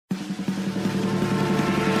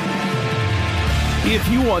If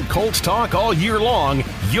you want Colts talk all year long,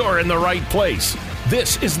 you're in the right place.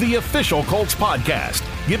 This is the official Colts podcast,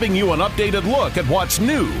 giving you an updated look at what's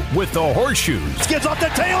new with the Horseshoes. Skids off to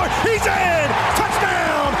Taylor. He's in.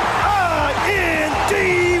 Touchdown. I-N-D-Y.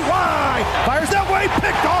 Fires that way.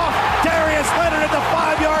 Picked off. Darius Leonard at the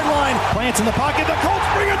 5-yard line. Plants in the pocket. The Colts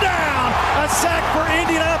bring it down. A sack for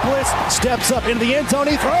Indianapolis. Steps up into the end zone.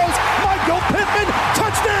 He throws. Michael Pittman.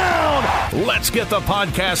 Touchdown. Let's get the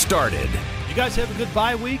podcast started. You guys have a good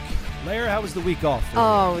bye week? Lair, how was the week off for you?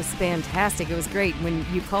 Oh, it was fantastic. It was great. When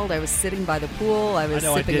you called, I was sitting by the pool. I was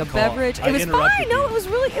sipping a beverage. It was fine. No, it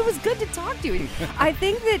was good to talk to you. I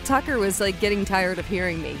think that Tucker was like getting tired of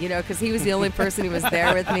hearing me, because he was the only person who was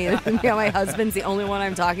there with me. My husband's the only one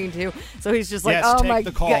I'm talking to. So he's just like, yes, oh take my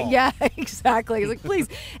the call. God. Yeah, exactly. He's like, please.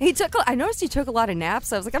 I noticed he took a lot of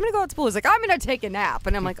naps. I was like, I'm going to go out to the pool. He's like, I'm going to take a nap.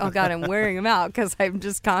 And I'm like, oh God, I'm wearing him out because I'm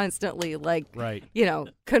just constantly like,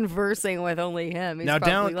 conversing with only him. He's now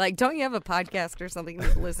probably like, don't you have a podcast or something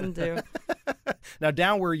to listen to? Now,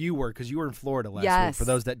 down where you were, because you were in Florida last week, for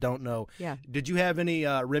those that don't know, did you have any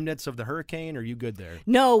remnants of the hurricane, or are you good there?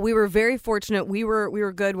 No, we were very fortunate. We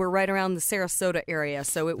were good. We're right around the Sarasota area,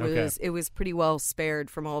 so it was pretty well spared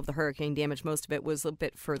from all of the hurricane damage. Most of it was a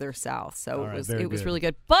bit further south, so it was really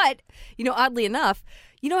good. But, oddly enough,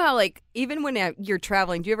 you know how, like, even when you're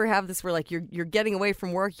traveling, do you ever have this where, like, you're getting away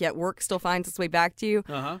from work, yet work still finds its way back to you?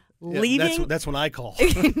 Uh-huh. Leaving. Yeah, that's when I call.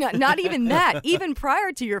 Not even that. Even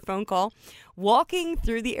prior to your phone call, walking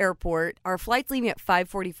through the airport, our flight's leaving at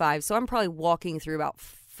 5:45, so I'm probably walking through about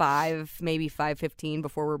 5, maybe 5:15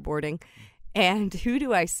 before we're boarding. And who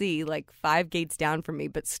do I see, like 5 gates down from me,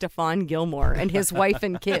 but Stephon Gilmore and his wife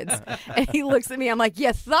and kids. And he looks at me. I'm like,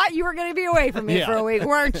 you thought you were going to be away from me for a week,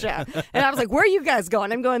 weren't you? And I was like, where are you guys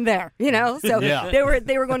going? I'm going there, So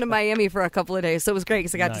they were going to Miami for a couple of days. So it was great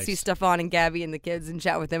because I got to see Stephon and Gabby and the kids and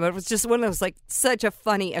chat with them. It was just one of those, like, such a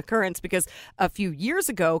funny occurrence because a few years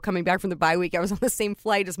ago, coming back from the bye week, I was on the same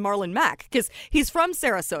flight as Marlon Mack because he's from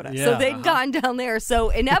Sarasota. So they'd gone down there. So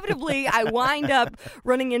inevitably, I wind up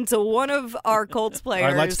running into one of our Colts players. All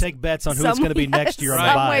right, let's take bets on who's going to be next year on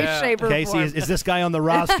the bye. Shape, or Casey, form. is this guy on the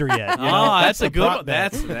roster yet? That's a good one.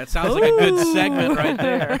 That sounds like a good segment right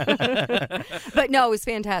there. But no, it was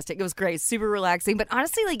fantastic. It was great. Super relaxing. But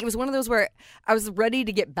honestly, like, it was one of those where I was ready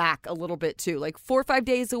to get back a little bit too. Like 4 or 5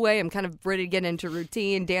 days away, I'm kind of ready to get into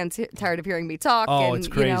routine. Dan's tired of hearing me talk. Oh, it's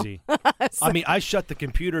crazy. I mean, I shut the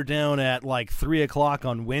computer down at like 3 o'clock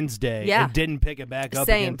on Wednesday and didn't pick it back up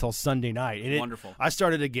again until Sunday night. Wonderful. I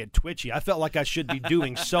started to get twitchy. I felt like I should be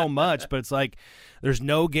doing so much, but it's like there's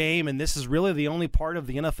no game, and this is really the only part of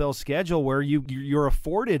the NFL schedule where you're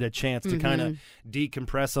afforded a chance to kind of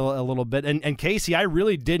decompress a little bit. And Casey, I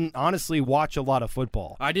really didn't honestly watch a lot of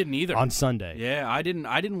football. I didn't either on Sunday. Yeah, I didn't.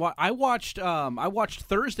 I watched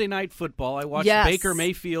Thursday night football. I watched Baker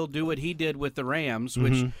Mayfield do what he did with the Rams,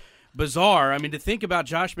 which. Bizarre. I mean, to think about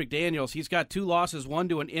Josh McDaniels, he's got 2 losses, one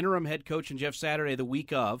to an interim head coach in Jeff Saturday the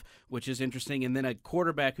week of, which is interesting, and then a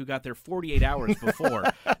quarterback who got there 48 hours before.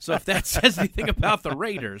 So if that says anything about the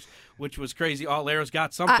Raiders, which was crazy, Lara's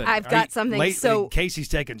got something. I've got something. So Casey's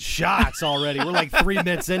taking shots already. We're like 3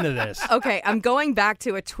 minutes into this. Okay, I'm going back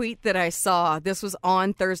to a tweet that I saw. This was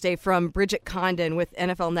on Thursday from Bridget Condon with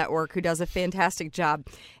NFL Network, who does a fantastic job.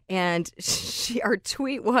 And our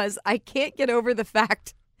tweet was, I can't get over the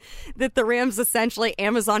fact that the Rams essentially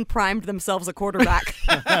Amazon primed themselves a quarterback.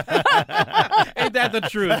 Ain't that the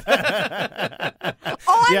truth?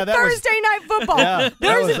 On Thursday Night Football. Yeah, There's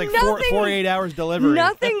that was like nothing, 48 hours delivery.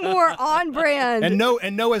 Nothing more on brand. And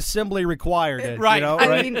no assembly required. Right.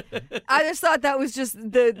 I mean, I just thought that was just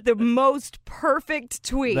the most perfect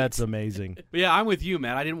tweet. That's amazing. Yeah, I'm with you,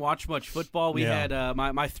 man. I didn't watch much football. We had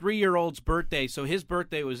my 3-year-old's birthday, so his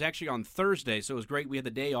birthday was actually on Thursday, so it was great. We had the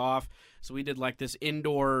day off. So we did like this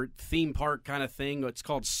indoor theme park kind of thing. It's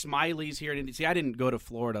called Smiley's here in Indy. See, I didn't go to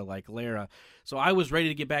Florida like Lara. So I was ready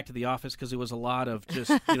to get back to the office because it was a lot of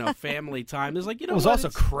just, family time. It was like, it was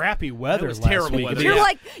also crappy weather. It was last terrible week. weather. You're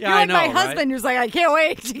like I know, my husband who's like, I can't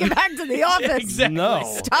wait to get back to the office. Exactly. No.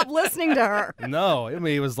 Stop listening to her. No. I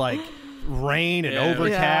mean, it was like rain and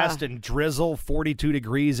overcast and drizzle, 42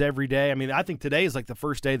 degrees every day. I mean, I think today is like the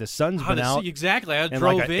first day the sun's been out. Exactly. I in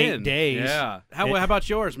drove like 8 days. Yeah. How about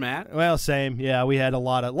yours, Matt? Well, same. Yeah, we had a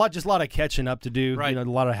lot of catching up to do. Right. A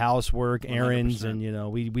lot of housework, errands, 100%.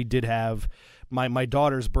 And we did have my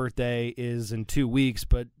daughter's birthday is in 2 weeks,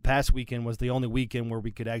 but past weekend was the only weekend where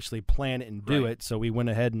we could actually plan it and do it. So we went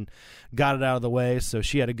ahead and got it out of the way. So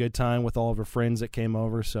she had a good time with all of her friends that came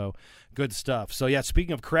over. So good stuff. So, yeah,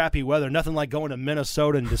 speaking of crappy weather, nothing like going to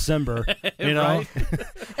Minnesota in December, you know.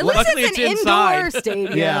 At least it's an indoor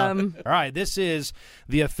stadium. Yeah. All right, this is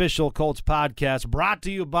the official Colts podcast brought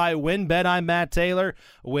to you by WynnBET. I'm Matt Taylor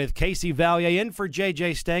with Casey Valier in for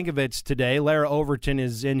JJ Stankovitz today. Lara Overton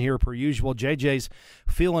is in here per usual. JJ's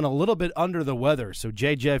feeling a little bit under the weather. So,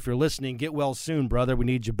 JJ, if you're listening, get well soon, brother. We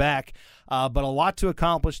need you back. But a lot to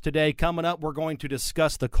accomplish today. Coming up, we're going to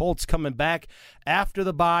discuss the Colts coming back after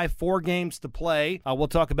the bye, 4 games to play. We'll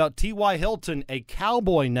talk about T.Y. Hilton, a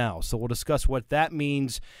Cowboy now. So we'll discuss what that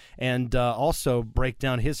means and also break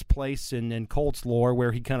down his place in Colts lore,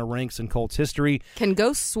 where he kind of ranks in Colts history. Can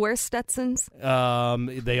ghosts wear Stetsons?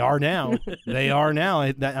 They are now. They are now.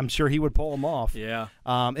 I'm sure he would pull them off. Yeah.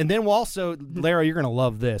 And then we'll also, Lara, you're going to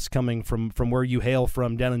love this, coming from where you hail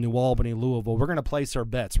from down in New Albany, Louisville. We're going to place our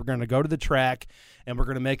bets. We're going to go to the track, and we're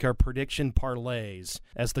going to make our prediction parlays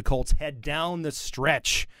as the Colts head down the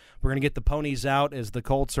stretch. We're going to get the ponies out as the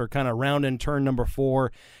Colts are kind of rounding turn number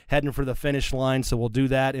 4, heading for the finish line, so we'll do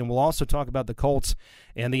that. And we'll also talk about the Colts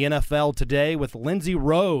and the NFL today with Lindsay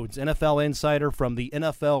Rhodes, NFL insider from the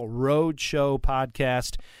NFL Roadshow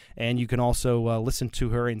podcast. And you can also listen to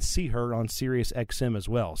her and see her on Sirius XM as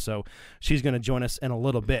well. So she's going to join us in a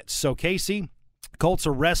little bit. So, Casey, Colts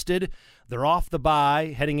are rested. They're off the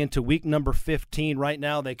bye, heading into week number 15. Right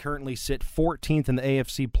now, they currently sit 14th in the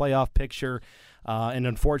AFC playoff picture. And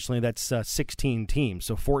unfortunately, that's 16 teams.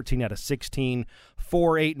 So 14 out of 16,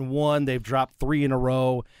 4-8-1. They've dropped 3 in a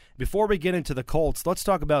row. Before we get into the Colts, let's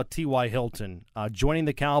talk about T.Y. Hilton. Joining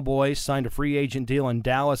the Cowboys, signed a free agent deal in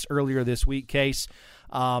Dallas earlier this week, Case.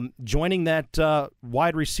 Joining that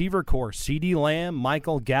wide receiver core, CeeDee Lamb,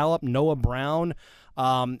 Michael Gallup, Noah Brown.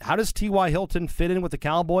 How does T.Y. Hilton fit in with the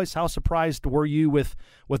Cowboys? How surprised were you with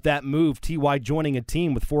that move, T.Y. joining a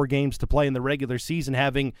team with 4 games to play in the regular season,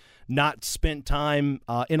 having not spent time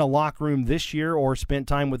in a locker room this year or spent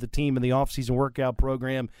time with the team in the offseason workout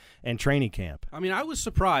program and training camp? I mean, I was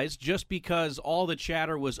surprised just because all the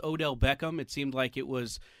chatter was Odell Beckham. It seemed like it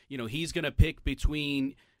was, he's going to pick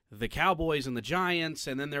between the Cowboys and the Giants,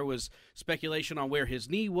 and then there was speculation on where his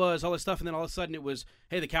knee was, all this stuff, and then all of a sudden it was,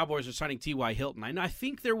 hey, the Cowboys are signing T.Y. Hilton. I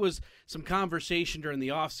think there was some conversation during the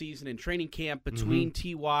offseason and training camp between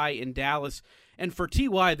T.Y. and Dallas, and for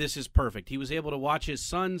T.Y., this is perfect. He was able to watch his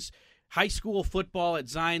son's high school football at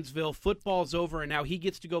Zionsville. Football's over, and now he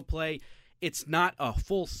gets to go play. It's not a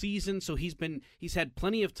full season, so he's had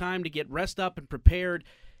plenty of time to get rest up and prepared,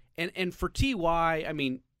 and for T.Y., I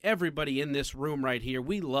mean, everybody in this room right here,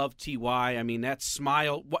 we love T.Y. I mean, that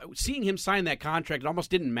smile, seeing him sign that contract, it almost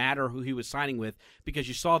didn't matter who he was signing with because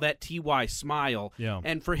you saw that T.Y. smile. Yeah.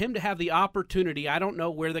 And for him to have the opportunity, I don't know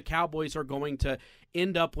where the Cowboys are going to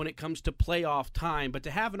end up when it comes to playoff time, but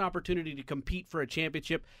to have an opportunity to compete for a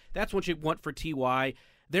championship, that's what you want for T.Y.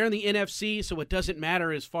 They're in the NFC, so it doesn't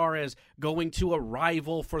matter as far as going to a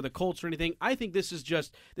rival for the Colts or anything. I think this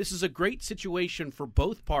is a great situation for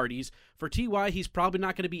both parties. For T.Y., he's probably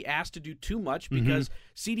not going to be asked to do too much because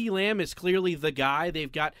CeeDee Lamb is clearly the guy. They've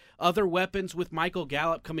got other weapons with Michael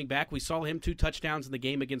Gallup coming back. We saw him 2 touchdowns in the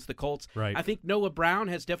game against the Colts. Right. I think Noah Brown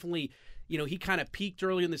has definitely, he kind of peaked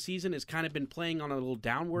early in the season, has kind of been playing on a little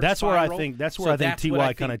downward spiral. I think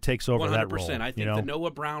T.Y. kind of takes over 100%. that role. I think the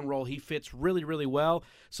Noah Brown role, he fits really, really well.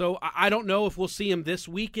 So I don't know if we'll see him this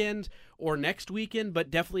weekend or next weekend, but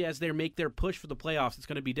definitely as they make their push for the playoffs, it's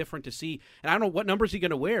going to be different to see. And I don't know what number is he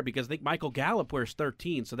going to wear because I think Michael Gallup wears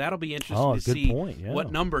 13, so that'll be interesting to see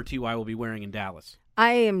what number T.Y. will be wearing in Dallas.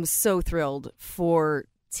 I am so thrilled for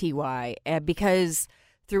T.Y. Because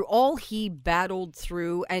through all he battled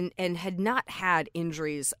through and had not had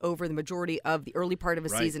injuries over the majority of the early part of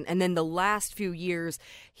his season. And then the last few years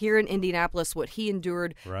here in Indianapolis, what he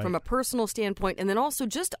endured from a personal standpoint, and then also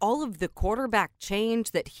just all of the quarterback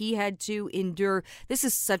change that he had to endure. This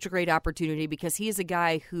is such a great opportunity because he is a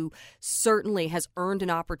guy who certainly has earned an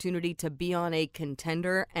opportunity to be on a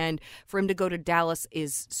contender. And for him to go to Dallas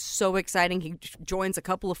is so exciting. He joins a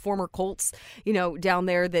couple of former Colts, down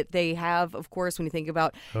there that they have, of course, when you think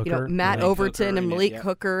about Hooker, Matt Overton Hooker, and Malik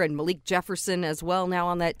Hooker and Malik Jefferson as well now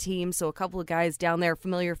on that team. So a couple of guys down there,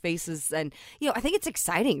 familiar faces. And, I think it's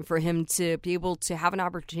exciting for him to be able to have an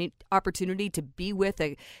opportunity to be with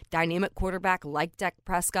a dynamic quarterback like Dak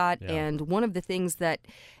Prescott. Yeah. And one of the things that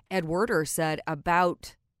Ed Werder said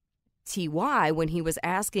about T.Y. when he was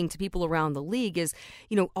asking to people around the league is,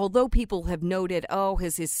 although people have noted,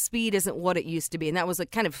 his speed isn't what it used to be, and that was a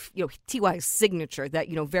kind of, T.Y.'s signature, that,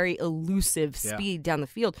 very elusive speed down the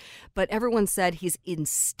field, but everyone said he's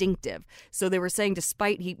instinctive. So they were saying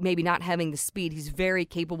despite he maybe not having the speed, he's very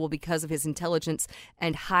capable because of his intelligence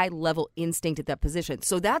and high-level instinct at that position.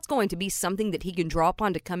 So that's going to be something that he can draw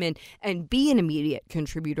upon to come in and be an immediate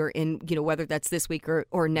contributor in, whether that's this week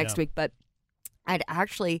or next week. But I'd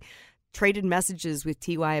actually traded messages with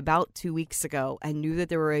T.Y. about 2 weeks ago and knew that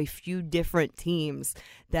there were a few different teams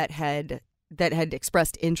that had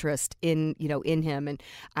expressed interest in him, and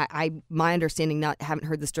my understanding, haven't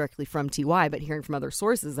heard this directly from T.Y., but hearing from other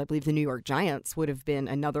sources, I believe the New York Giants would have been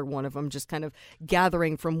another one of them, just kind of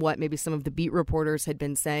gathering from what maybe some of the beat reporters had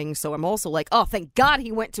been saying. So I'm also like, oh, thank God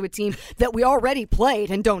he went to a team that we already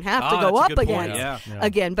played and don't have to go up against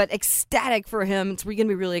again. But ecstatic for him. It's going to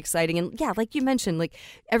be really exciting. And yeah, like you mentioned, like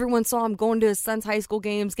everyone saw him going to his son's high school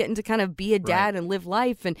games, getting to kind of be a dad and live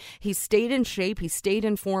life, and he stayed in shape, he stayed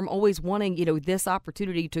in form, always wanting this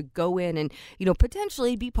opportunity to go in and,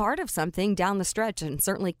 potentially be part of something down the stretch. And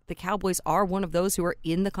certainly the Cowboys are one of those who are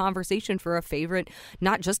in the conversation for a favorite,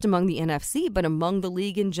 not just among the NFC, but among the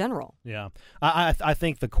league in general. Yeah. I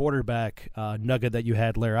think the quarterback nugget that you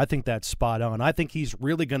had, Larry, I think that's spot on. I think he's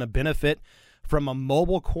really going to benefit from a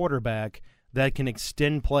mobile quarterback that can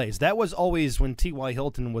extend plays. That was always when T.Y.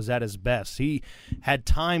 Hilton was at his best. He had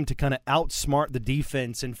time to kind of outsmart the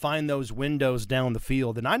defense and find those windows down the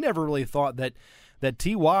field. And I never really thought that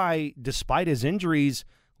T.Y., despite his injuries,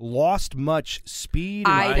 lost much speed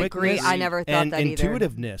and quickness. Agree. I never thought and that either.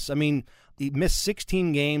 Intuitiveness. I mean, he missed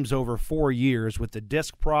 16 games over 4 years with the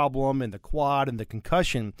disc problem and the quad and the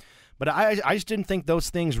concussion. But I just didn't think those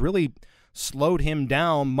things really slowed him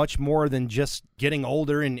down much more than just getting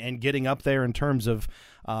older and getting up there in terms of,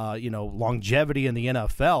 longevity in the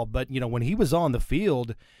NFL. But, when he was on the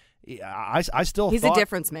field, I still He's a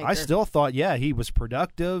difference maker. I still thought, he was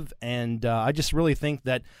productive. And I just really think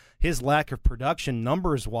that his lack of production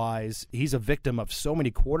numbers-wise, he's a victim of so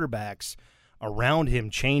many quarterbacks around him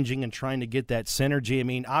changing and trying to get that synergy. I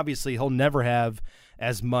mean, obviously he'll never have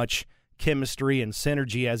as much chemistry and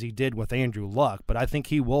synergy as he did with Andrew Luck, but I think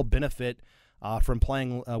he will benefit from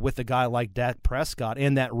playing with a guy like Dak Prescott,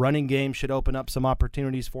 and that running game should open up some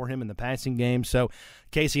opportunities for him in the passing game. So,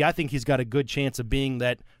 Casey, I think he's got a good chance of being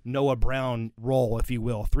that Noah Brown role, if you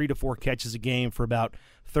will, 3 to 4 catches a game for about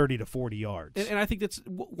 30 to 40 yards. And I think that's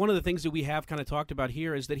one of the things that we have kind of talked about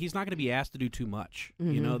here is that he's not going to be asked to do too much.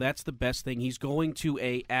 Mm-hmm. That's the best thing. He's going to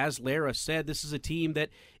as Lara said, this is a team that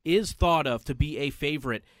is thought of to be a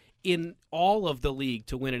favorite in all of the league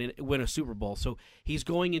to win a Super Bowl. So he's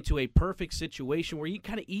going into a perfect situation where you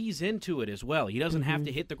kind of ease into it as well. He doesn't have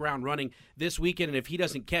to hit the ground running this weekend, and if he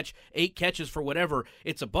doesn't catch 8 catches for whatever,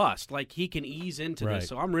 it's a bust. Like, he can ease into this.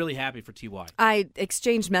 So I'm really happy for T.Y. I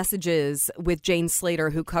exchanged messages with Jane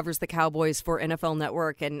Slater, who covers the Cowboys for NFL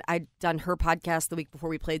Network, and I'd done her podcast the week before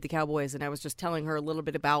we played the Cowboys, and I was just telling her a little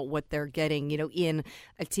bit about what they're getting, in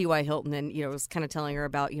a T.Y. Hilton, and, I was kind of telling her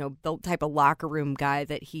about, the type of locker room guy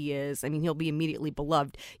that he is. I mean, he'll be immediately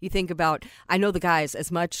beloved. You think about, I know the guys,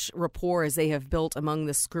 as much rapport as they have built among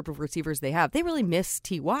this group of receivers they have, they really miss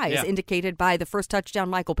T.Y., as indicated by the first touchdown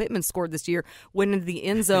Michael Pittman scored this year, went into the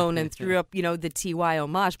end zone and threw up, the T.Y.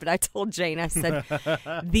 homage. But I told Jane, I said,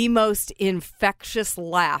 the most infectious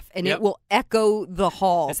laugh, and it will echo the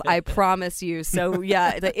halls, I promise you. So,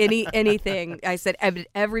 yeah, anything, I said,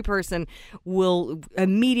 every person will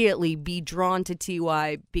immediately be drawn to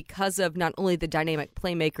T.Y. because of not only the dynamic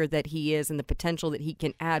playmaker that he is and the potential that he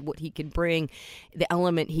can add, what he can bring, the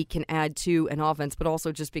element he can add to an offense, but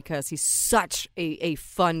also just because he's such a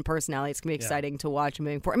fun personality. It's going to be exciting to watch him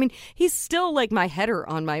moving forward. I mean, he's still like my header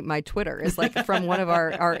on my Twitter is like from one of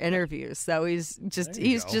our interviews. So he's just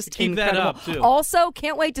keep incredible. That up too. Also,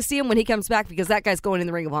 can't wait to see him when he comes back because that guy's going in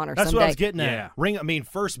the Ring of Honor. That's someday. what I was getting at.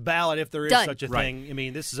 First ballot if there is such a thing. I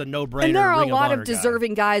mean, this is a no-brainer. And there are Ring a lot of of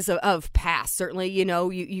deserving guys of past. Certainly,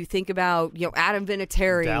 you think about Adam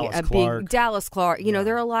Vinatieri, Dallas Clark.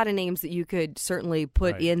 There are a lot of names that you could certainly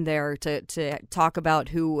put in there to talk about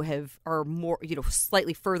who are more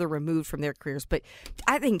slightly further removed from their careers. But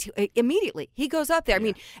I think immediately he goes up there. I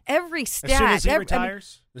mean, every stat. As soon as he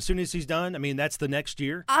retires. As soon as he's done, I mean, that's the next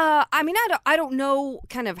year. I mean, I don't know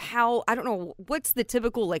kind of how. I don't know what's the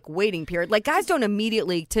typical like waiting period. Like guys don't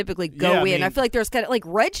immediately typically go in. I feel like there's kind of like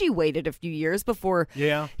Reggie waited a few years before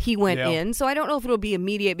he went in. So I don't know if it'll be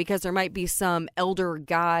immediate because there might be some elder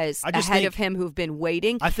guys ahead of him who've been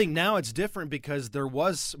waiting. I think now it's different because there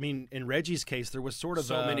was. I mean, in Reggie's case, there was sort of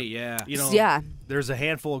so many. You know, there's a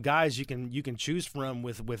handful of guys you can choose from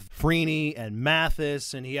with Freeney and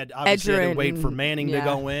Mathis, and he had obviously had to wait for Manning to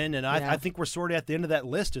go in, and I think we're sort of at the end of that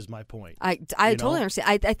list is my point. I totally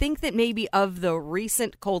understand. I think that maybe of the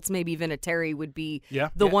recent Colts, maybe Vinatieri would be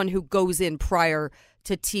the one who goes in prior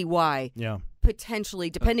to T.Y. Yeah.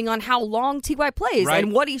 Potentially, depending on how long T.Y. plays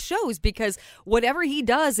and what he shows, because whatever he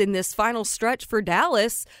does in this final stretch for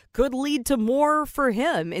Dallas could lead to more for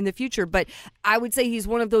him in the future. But I would say he's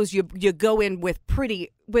one of those you go in with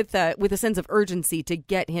a sense of urgency to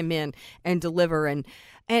get him in and deliver,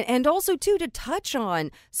 and also too to touch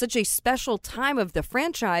on such a special time of the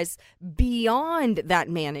franchise beyond that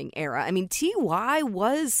Manning era. I mean, T.Y.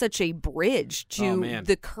 was such a bridge to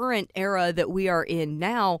the current era that we are in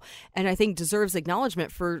now, and I think deserves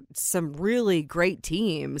acknowledgement for some really great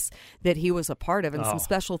teams that he was a part of and some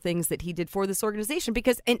special things that he did for this organization.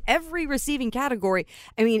 Because in every receiving category,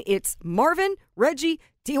 I mean, it's Marvin, Reggie,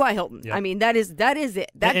 T.Y. Hilton. Yep. I mean, that is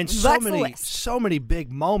it. So many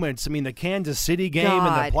big moments. I mean, the Kansas City game in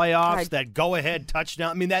the playoffs, that go-ahead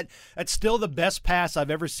touchdown. I mean, that's still the best pass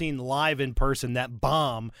I've ever seen live in person, that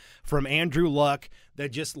bomb from Andrew Luck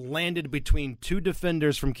that just landed between two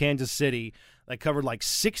defenders from Kansas City that covered like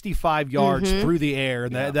 65 yards through the air.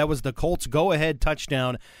 And that was the Colts' go-ahead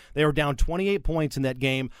touchdown. They were down 28 points in that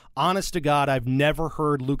game. Honest to God, I've never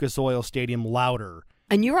heard Lucas Oil Stadium louder.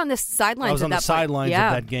 And you were on the sidelines. I was on the sidelines of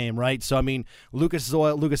that game, right? So I mean, Lucas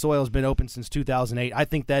Oil has been open since 2008. I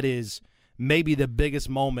think that is maybe the biggest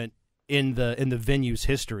moment in the venue's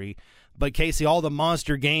history. But Casey, all the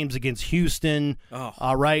monster games against Houston,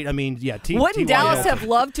 right? I mean, wouldn't Dallas have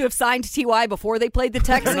loved to have signed T.Y. before they played the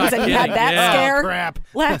Texans and he had that scare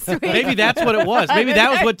last week? Maybe that's what it was. Maybe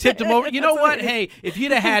that was what tipped him over. You know what? Hey, if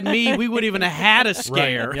you'd have had me, we would even have had a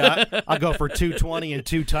scare. Right. Yeah, I'll go for 220 and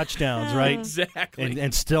 2 touchdowns, right? Exactly.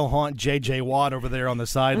 And still haunt J.J. Watt over there on the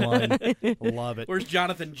sideline. Love it. Where's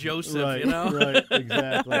Jonathan Joseph, right, you know? Right,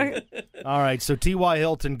 exactly. All right, so T.Y.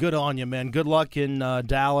 Hilton, good on you, man. Good luck in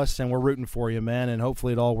Dallas, and we're rooting for you, man, and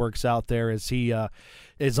hopefully it all works out there as he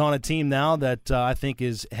is on a team now that I think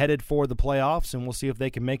is headed for the playoffs, and we'll see if they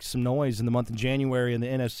can make some noise in the month of January in the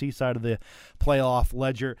NFC side of the playoff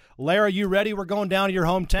ledger. Lara, you ready? We're going down to your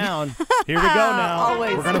hometown. Here we go now.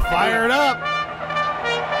 Always. We're going to fire it up.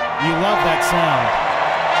 You love that sound.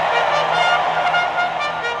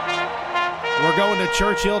 We're going to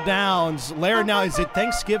Churchill Downs. Lara, now, is it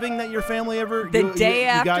Thanksgiving that your family ever... The day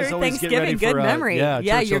after you guys Thanksgiving, good memory.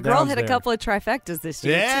 Yeah, your girl hit a couple of trifectas this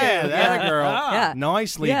year, too. That girl. Yeah.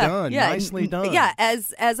 Nicely done. Yeah. Nicely done. Yeah,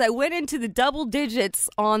 as I went into the double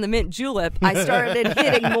digits on the mint julep, I started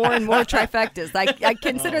hitting more and more trifectas. I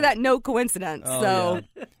consider that no coincidence.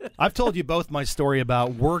 I've told you both my story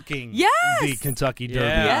about working the Kentucky Derby.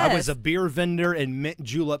 Yes. I was a beer vendor and mint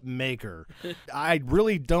julep maker. I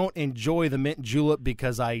really don't enjoy the mint julep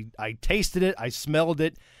because I tasted it, I smelled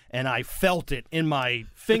it, and I felt it in my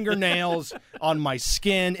fingernails, on my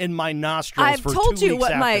skin, in my nostrils. I've for told 2 you weeks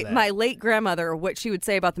what after that. my late grandmother, what she would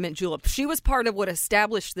say about the mint julep. She was part of what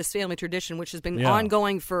established this family tradition, which has been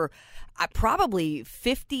ongoing for probably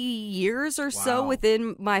 50 years or so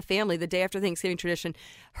within my family, the day after Thanksgiving tradition.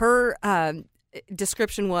 Her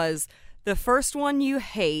description was, the first one you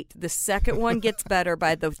hate, the second one gets better.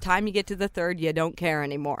 By the time you get to the third, you don't care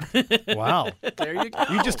anymore. Wow. There you go.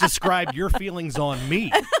 You just described your feelings on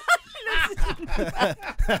me.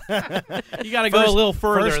 You got to go a little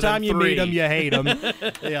further. First time you meet them, you hate them.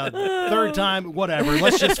 Third time, whatever.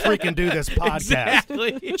 Let's just freaking do this podcast.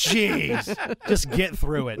 Exactly. Jeez. Just get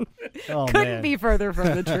through it. Oh, Couldn't be further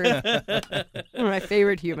from the truth. One of my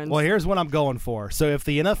favorite humans. Well, here's what I'm going for. So if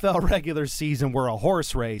the NFL regular season were a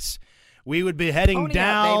horse race, we would be heading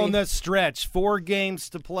down the stretch. 4 games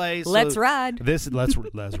to play. So let's ride. Let's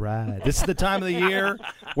ride. This is the time of the year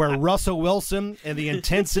where Russell Wilson and the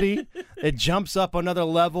intensity, it jumps up another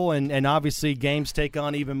level, and obviously games take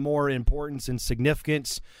on even more importance and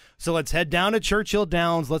significance. So let's head down to Churchill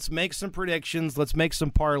Downs. Let's make some predictions. Let's make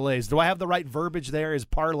some parlays. Do I have the right verbiage there? Is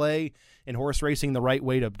parlay in horse racing the right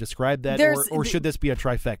way to describe that, or should this be a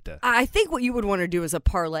trifecta? I think what you would want to do is a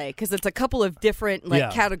parlay, because it's a couple of different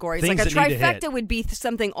categories. Things like a trifecta would be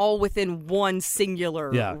something all within one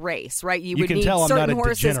singular race, right? You would need certain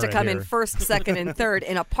horses to come in first, second, and third.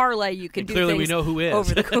 In a parlay, you can do clearly things we know who is.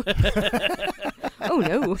 Over the course. Oh,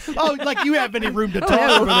 no. Oh, like you have any room to talk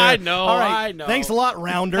no. over there. I know, All right. I know. Thanks a lot,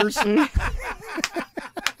 Rounders.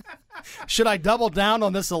 Should I double down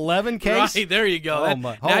on this 11 case? Right, there you go. Oh,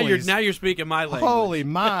 my. Now you're speaking my language. Holy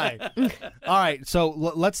my. All right, so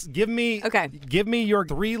let's give me your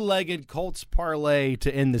three-legged Colts parlay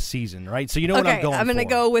to end the season, right? So you know what I'm going for. I'm going to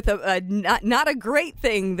go with a not a great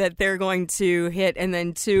thing that they're going to hit and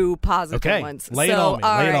then two positive ones. Lay it on me.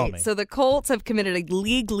 Lay it on me. So the Colts have committed a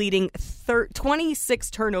league-leading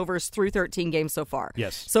 26 turnovers through 13 games so far.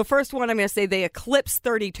 Yes. So first one, I'm going to say they eclipsed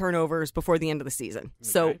 30 turnovers before the end of the season.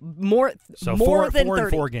 Okay. So more than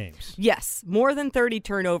 30. 4 games. Yes, more than 30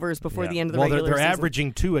 turnovers before the end of the regular season. They're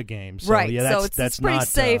averaging 2 a game. So right. Yeah, so it's pretty not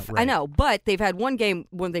safe. right. I know, but they've had one game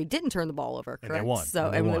when they didn't turn the ball over, correct? And they won.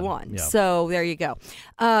 So they won. Yeah. So there you go.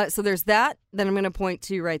 So there's that. Then I'm going to point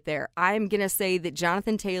to right there. I'm going to say that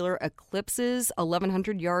Jonathan Taylor eclipses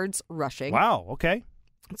 1,100 yards rushing. Wow. Okay.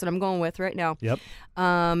 That's what I'm going with right now. Yep.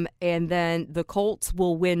 And then the Colts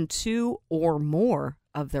will win 2 or more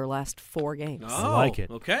of their last 4 games. I like it.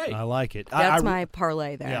 Okay. I like it. That's my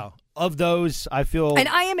parlay there. Yeah. Of those, I feel... And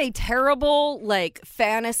I am a terrible,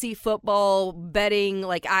 fantasy football betting.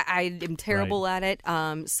 I am terrible at it.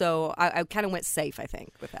 So I kind of went safe, I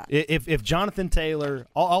think, with that. If Jonathan Taylor...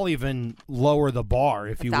 I'll even lower the bar,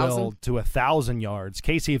 if you will, to 1,000 yards.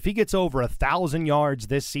 Casey, if he gets over 1,000 yards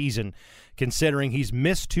this season, considering he's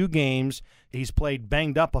missed 2 games, he's played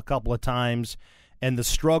banged up a couple of times, and the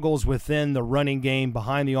struggles within the running game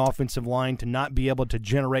behind the offensive line to not be able to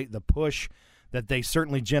generate the push that they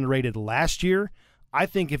certainly generated last year, I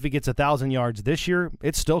think if he gets 1,000 yards this year,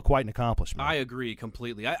 it's still quite an accomplishment. I agree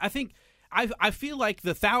completely. I think I feel like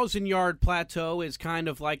the 1,000-yard plateau is kind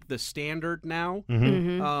of like the standard now,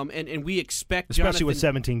 and we expect especially with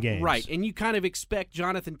 17 games, right? And you kind of expect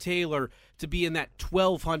Jonathan Taylor to be in that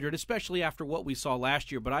 1,200, especially after what we saw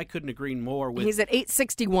last year. But I couldn't agree more. He's at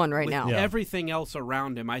 861 right now. Everything else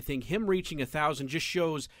around him, I think him reaching 1,000 just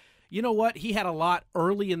shows. You know what? He had a lot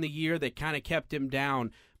early in the year that kind of kept him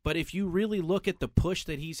down. But if you really look at the push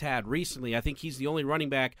that he's had recently, I think he's the only running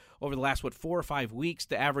back over the last, 4 or 5 weeks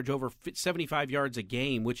to average over 75 yards a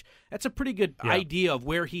game, which that's a pretty good idea of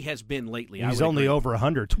where he has been lately. He's only over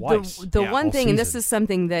 100 twice. The one thing, and this is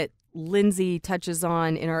something that Lindsay touches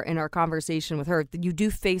on in our conversation with her, that you do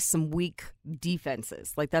face some weak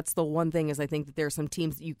defenses. That's the one thing is I think that there are some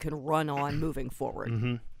teams that you can run on moving forward.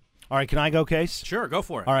 Mm-hmm. All right, can I go, Case? Sure, go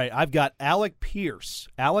for it. All right, I've got Alec Pierce.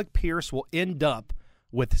 Alec Pierce will end up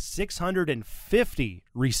with 650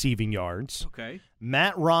 receiving yards. Okay.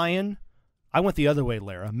 Matt Ryan, I went the other way,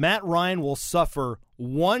 Lara. Matt Ryan will suffer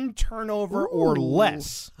 1 turnover or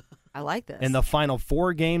less. I like this. In the final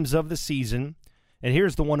 4 games of the season. And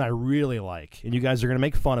here's the one I really like. And you guys are going to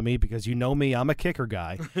make fun of me because you know me. I'm a kicker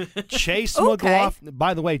guy. Chase McLaughlin.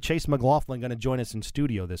 By the way, Chase McLaughlin going to join us in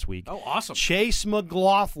studio this week. Oh, awesome. Chase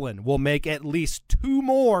McLaughlin will make at least 2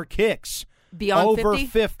 more kicks. Beyond over 50?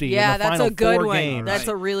 50 yeah, in the that's final a good 4 one. games That's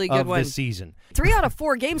a really good of one. this season. 3 out of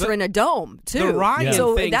 4 games are in a dome, too. The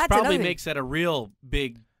Ryan thing that's probably makes that a real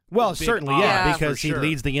big... Well, certainly, yeah, because he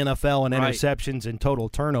leads the NFL in interceptions and total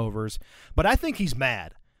turnovers. But I think he's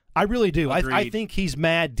mad. I really do. I think he's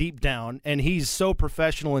mad deep down, and he's so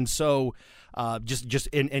professional and so just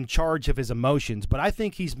in charge of his emotions. But I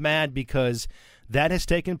think he's mad because that has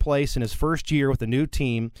taken place in his first year with a new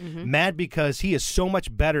team. Mad because he is so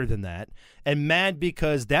much better than that, and mad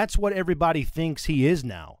because that's what everybody thinks he is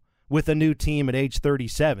now. With a new team at age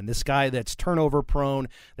 37, this guy that's turnover prone,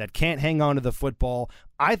 that can't hang on to the football.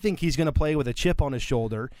 I think he's going to play with a chip on his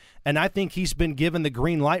shoulder, and I think he's been given the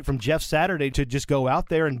green light from Jeff Saturday to just go out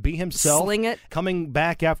there and be himself. Sling it. Coming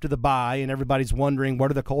back after the bye, and everybody's wondering what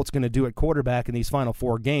are the Colts going to do at quarterback in these final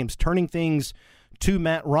 4 games. Turning things to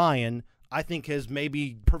Matt Ryan, I think has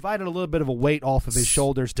maybe provided a little bit of a weight off of his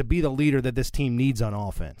shoulders to be the leader that this team needs on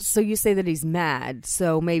offense. So you say that he's mad.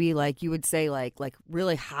 So maybe you would say like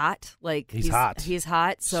really hot. He's hot. He's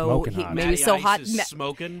hot. So Smoking hot. maybe Matty so Ice hot. Is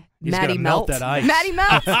smoking. He's Matty gonna melt melts. that ice. Matty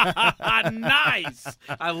melts. Nice.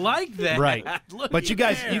 I like that. Right. But you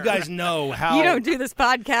guys know how You don't do this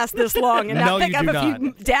podcast this long and No, not pick you up do a not.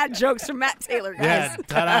 few dad jokes from Matt Taylor, guys. Yeah,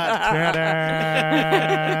 ta-da.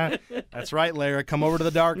 That's right, Lara. Come over to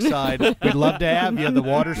the dark side. We'd love to have you. The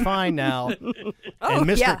water's fine now. And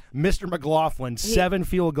Mr. McLaughlin, 7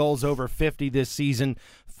 field goals over 50 this season,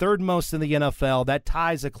 3rd most in the NFL. That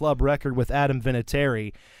ties a club record with Adam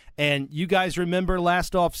Vinatieri. And you guys remember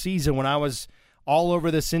last offseason when I was all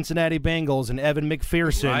over the Cincinnati Bengals and Evan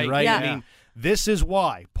McPherson, right? Yeah. I mean, this is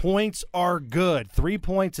why. Points are good. 3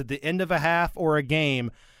 points at the end of a half or a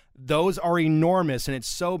game. those are enormous, and it's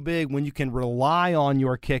so big when you can rely on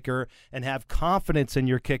your kicker and have confidence in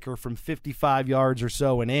your kicker from 55 yards or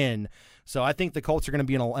so and in. So I think the Colts are going to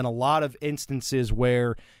be in a lot of instances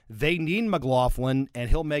where they need McLaughlin, and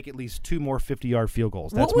he'll make at least 2 more 50-yard field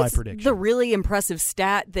goals. That's my prediction. What was the really impressive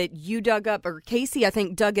stat that you dug up, or Casey, I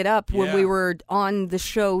think, dug it up when we were on the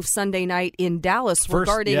show Sunday night in Dallas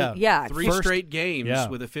regarding 3 straight games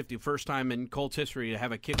with a 50. First time in Colts history to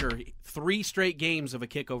have a kicker, 3 straight games of a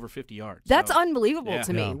kick over 50 yards. That's unbelievable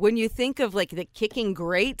to me. When you think of like the kicking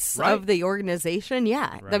greats of the organization,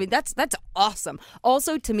 I mean, that's awesome.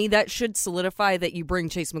 Also, to me, that should solidify that you bring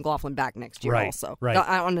Chase McLaughlin back next year also.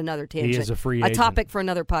 On another tangent. He is a free agent. A topic for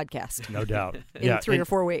another podcast. No doubt. in 3 or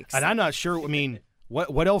 4 weeks. And I'm not sure, I mean,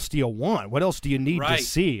 what else do you want? What else do you need to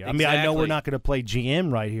see? I mean, I know we're not going to play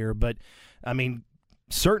GM right here, but, I mean,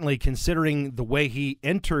 certainly considering the way he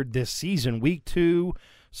entered this season, week 2,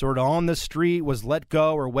 sort of on the street, was let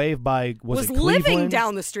go or waived by, was it Cleveland? Living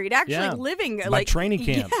down the street, actually living. Like training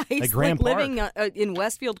camp he's at Grand Park. Living in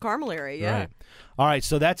Westfield Carmel area, Right. All right,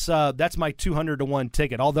 so that's my 200-1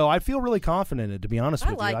 ticket, although I feel really confident in it, to be honest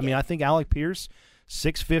with you. I mean, I think Alec Pierce,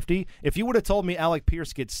 650. If you would have told me Alec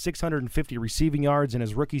Pierce gets 650 receiving yards in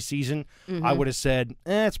his rookie season, I would have said,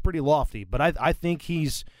 it's pretty lofty. But I think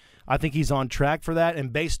he's on track for that,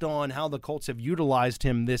 and based on how the Colts have utilized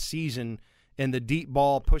him this season in the deep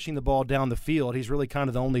ball, pushing the ball down the field, he's really kind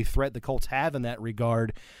of the only threat the Colts have in that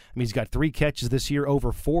regard. I mean, he's got 3 catches this year,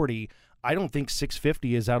 over 40. I don't think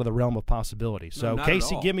 650 is out of the realm of possibility. So,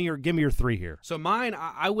 Casey, give me your 3 here. So mine,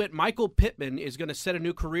 I went Michael Pittman is going to set a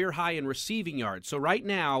new career high in receiving yards. So right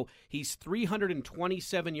now, he's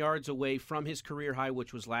 327 yards away from his career high,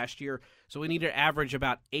 which was last year. So we need to average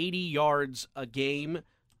about 80 yards a game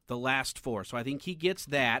the last 4. So I think he gets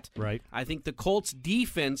that. Right. I think the Colts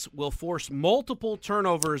defense will force multiple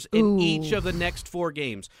turnovers in each of the next 4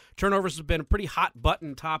 games. Turnovers have been a pretty hot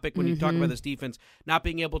button topic when you talk about this defense. Not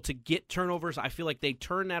being able to get turnovers, I feel like they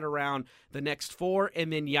turn that around the next 4.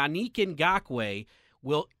 And then Yannick Ngakoue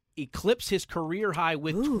will eclipse his career high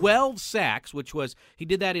with 12 sacks, which was, he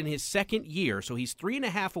did that in his second year. So he's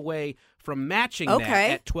 3.5 away from matching that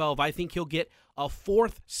at 12. I think he'll get a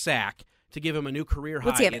 4th sack to give him a new career high.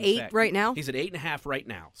 What's he have, 8 right now? He's at 8.5 right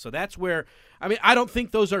now. So that's where, I mean, I don't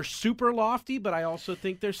think those are super lofty, but I also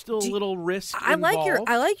think there's still a little risk involved.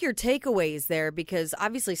 I like your takeaways there, because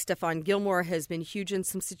obviously Stephon Gilmore has been huge in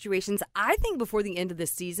some situations. I think before the end of the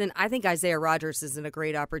season, I think Isaiah Rodgers is in a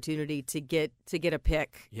great opportunity to get a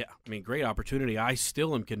pick. Yeah, I mean, great opportunity. I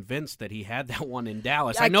still am convinced that he had that one in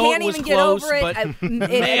Dallas. I know can't it was even close, get over but it.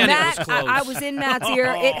 man, Matt, it was close. I was in Matt's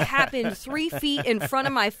ear. It happened 3 feet in front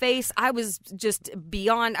of my face. I was just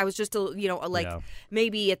beyond. I was just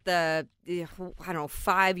maybe at the, I don't know,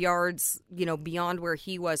 5 yards, beyond where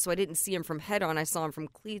he was. So I didn't see him from head on. I saw him from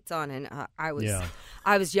cleats on, and I was yelling.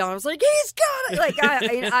 I was like, he's got it! Like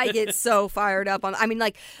I get so fired up on. I mean,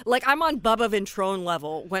 like I'm on Bubba Ventrone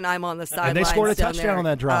level when I'm on the sideline. And they scored a touchdown on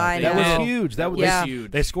that drive. That was huge. That was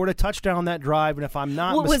huge. They scored a touchdown on that drive, and if I'm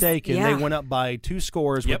not mistaken, they went up by 2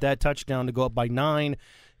 scores with that touchdown to go up by 9.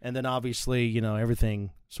 And then obviously,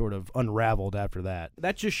 everything sort of unraveled after that.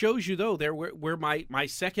 That just shows you, though, where my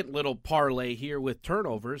second little parlay here with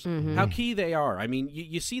turnovers, how key they are. I mean,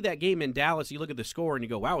 you see that game in Dallas, you look at the score, and you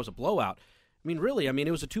go, wow, it was a blowout. I mean, really,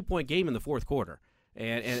 it was a 2-point game in the fourth quarter,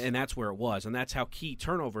 and that's where it was, and that's how key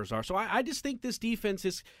turnovers are. So I just think this defense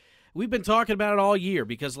is – we've been talking about it all year,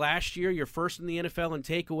 because last year you're first in the NFL in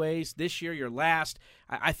takeaways. This year you're last.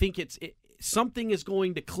 I think something is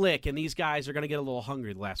going to click, and these guys are going to get a little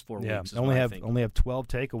hungry the last 4 weeks. Only have 12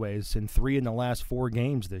 takeaways and 3 in the last 4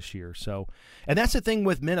 games this year. So, and that's the thing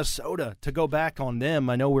with Minnesota. To go back on them,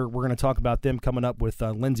 I know we're going to talk about them coming up with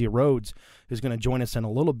Lindsey Rhodes, who's going to join us in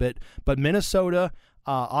a little bit. But Minnesota,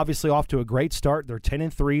 obviously off to a great start. They're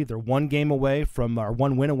 10-3. They're 1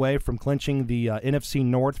 win away from clinching the NFC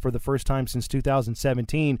North for the first time since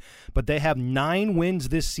 2017. But they have 9 wins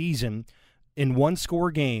this season in 1-score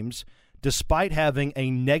games, despite having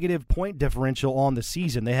a negative point differential on the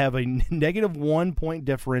season. They have a negative 1 point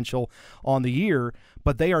differential on the year,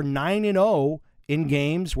 but they are 9-0 in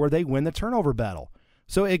games where they win the turnover battle.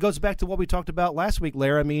 So it goes back to what we talked about last week,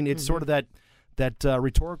 Larry. I mean, it's sort of that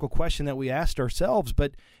rhetorical question that we asked ourselves,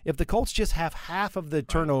 but if the Colts just have half of the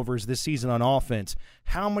turnovers this season on offense,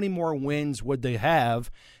 how many more wins would they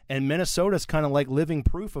have? And Minnesota's kind of like living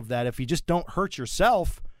proof of that. If you just don't hurt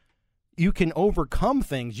yourself, you can overcome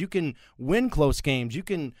things. You can win close games. You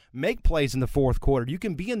can make plays in the fourth quarter. You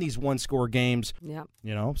can be in these 1-score games. Yeah.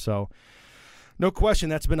 So No question,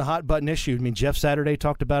 that's been a hot button issue. I mean, Jeff Saturday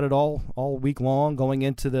talked about it all week long going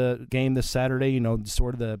into the game this Saturday. You know,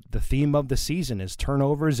 sort of the theme of the season is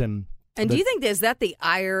turnovers and do you think is that the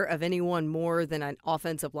ire of anyone more than an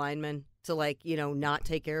offensive lineman to not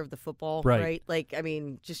take care of the football, right? Like, I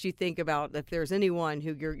mean, just you think about if there's anyone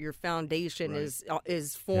who your foundation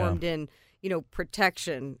is formed in,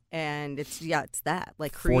 protection, and it's that,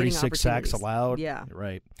 like, creating 46 sacks allowed. Yeah.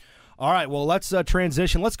 Right. All right, well, let's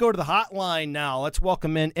transition. Let's go to the hotline now. Let's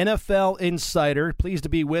welcome in NFL insider. Pleased to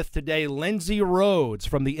be with today, Lindsay Rhodes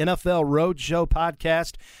from the NFL Roadshow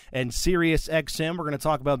podcast and Sirius XM. We're going to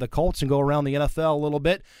talk about the Colts and go around the NFL a little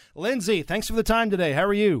bit. Lindsay, thanks for the time today. How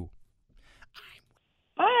are you?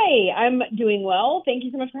 Hi, I'm doing well. Thank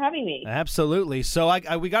you so much for having me. Absolutely. So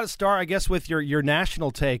we got to start, I guess, with your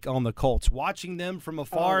national take on the Colts. Watching them from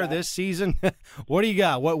afar this season, what do you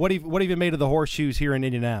got? What have you made of the Horseshoes here in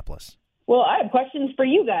Indianapolis? Well, I have questions for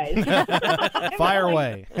you guys. Fire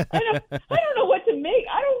away. I don't know what to make.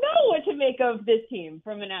 I don't know what to make of this team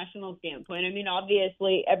from a national standpoint. I mean,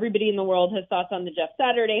 obviously, everybody in the world has thoughts on the Jeff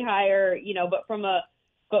Saturday hire, but from a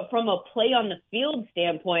play on the field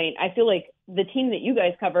standpoint, I feel like the team that you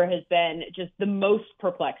guys cover has been just the most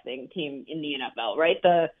perplexing team in the NFL, right?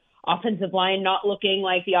 The offensive line not looking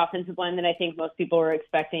like the offensive line that I think most people were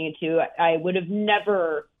expecting it to. I would have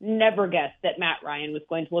never guessed that Matt Ryan was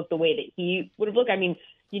going to look the way that he would have looked. I mean,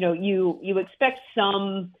 you expect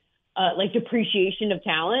some depreciation of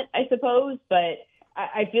talent, I suppose, but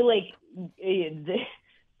I feel like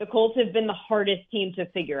the Colts have been the hardest team to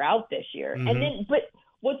figure out this year. Mm-hmm. And then, but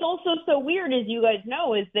what's also so weird, as you guys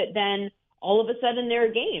know, is that then all of a sudden there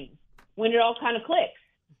are games when it all kind of clicks.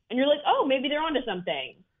 And you're like, oh, maybe they're onto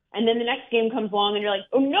something. And then the next game comes along and you're like,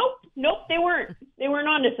 oh, nope, they weren't. They weren't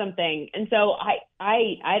onto something. And so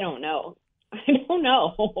I don't know. I don't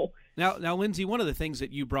know. Now, Lindsay, one of the things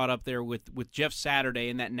that you brought up there with Jeff Saturday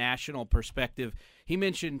and that national perspective, he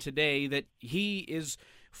mentioned today that he is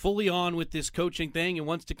fully on with this coaching thing and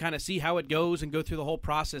wants to kind of see how it goes and go through the whole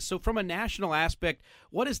process. So from a national aspect,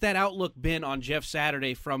 what has that outlook been on Jeff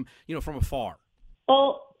Saturday from afar?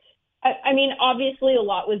 Well, I mean, obviously a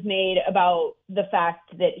lot was made about the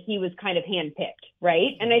fact that he was kind of handpicked,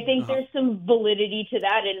 right? And I think there's some validity to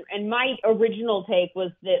that. And my original take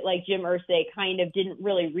was that, like, Jim Irsay kind of didn't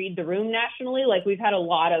really read the room nationally. Like, we've had a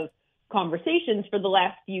lot of conversations for the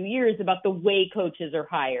last few years about the way coaches are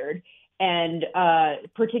hired. And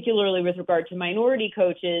particularly with regard to minority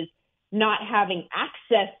coaches, not having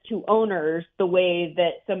access to owners the way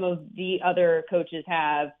that some of the other coaches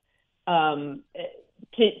have, to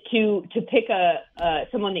pick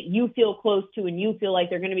someone that you feel close to and you feel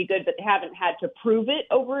like they're going to be good, but they haven't had to prove it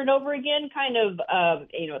over and over again, kind of,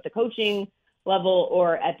 at the coaching level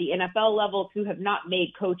or at the NFL level, to have not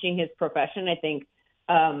made coaching his profession. I think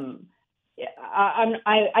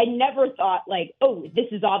I never thought like, oh, this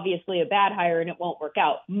is obviously a bad hire and it won't work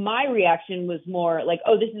out. My reaction was more like,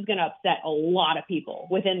 oh, this is going to upset a lot of people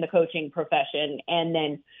within the coaching profession, and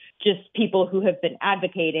then just people who have been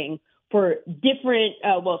advocating for different,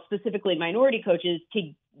 specifically minority coaches,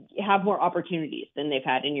 to have more opportunities than they've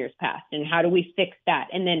had in years past. And how do we fix that?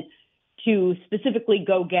 And then to specifically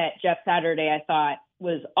go get Jeff Saturday, I thought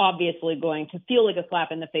was obviously going to feel like a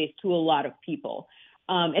slap in the face to a lot of people.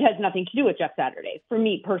 It has nothing to do with Jeff Saturday for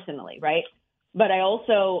me personally, right? But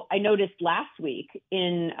I noticed last week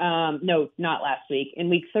in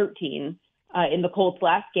week 13, in the Colts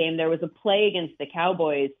last game, there was a play against the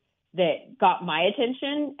Cowboys that got my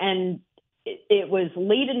attention, and it was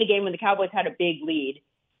late in the game when the Cowboys had a big lead,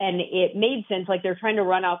 and it made sense. Like, they're trying to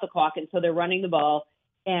run out the clock, and so they're running the ball,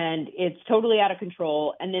 and it's totally out of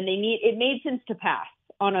control. And then it made sense to pass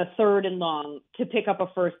on a 3rd and long to pick up a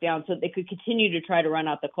first down so that they could continue to try to run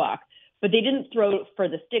out the clock. But they didn't throw for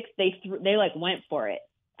the sticks. They went for it,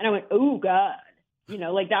 and I went, oh God.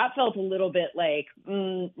 That felt a little bit like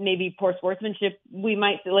maybe poor sportsmanship. We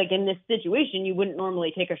might, like, in this situation, you wouldn't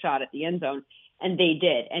normally take a shot at the end zone, and they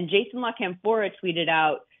did. And Jason La Canfora tweeted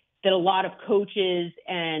out that a lot of coaches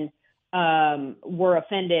were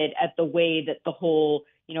offended at the way that the whole,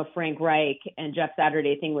 Frank Reich and Jeff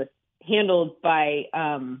Saturday thing was handled by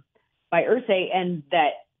Irsay, and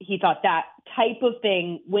that he thought that type of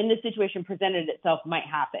thing, when the situation presented itself, might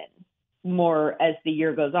happen more as the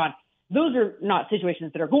year goes on. Those are not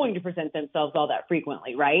situations that are going to present themselves all that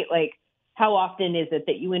frequently, right? Like, how often is it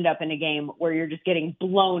that you end up in a game where you're just getting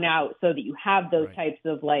blown out so that you have those types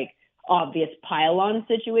of, like, obvious pile-on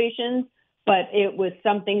situations? But it was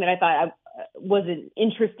something that I thought was an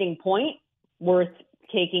interesting point worth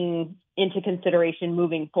taking into consideration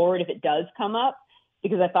moving forward if it does come up,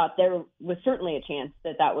 because I thought there was certainly a chance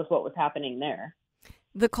that was what was happening there.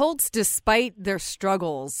 The Colts, despite their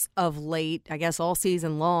struggles of late, I guess all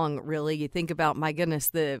season long, really, you think about, my goodness,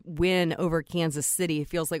 the win over Kansas City, it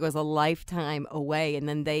feels like it was a lifetime away. And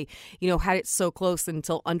then they, had it so close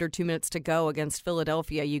until under 2 minutes to go against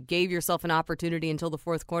Philadelphia. You gave yourself an opportunity until the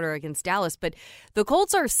fourth quarter against Dallas. But the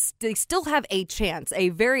Colts they still have a chance, a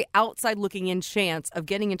very outside looking in chance of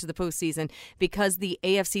getting into the postseason, because the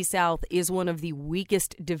AFC South is one of the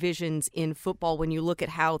weakest divisions in football when you look at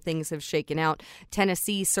how things have shaken out. Tennessee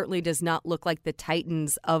certainly does not look like the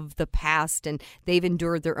Titans of the past, and they've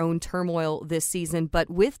endured their own turmoil this season. But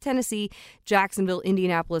with Tennessee, Jacksonville,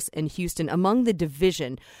 Indianapolis, and Houston among the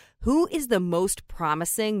division, who is the most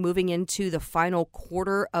promising moving into the final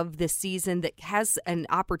quarter of the season that has an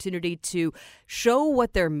opportunity to show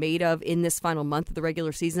what they're made of in this final month of the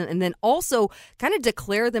regular season, and then also kind of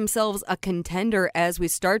declare themselves a contender as we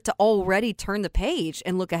start to already turn the page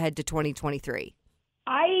and look ahead to 2023?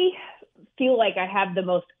 I feel like I have the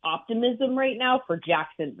most optimism right now for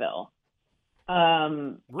Jacksonville.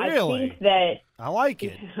 Really? I think that I like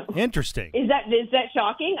it. Interesting. Is that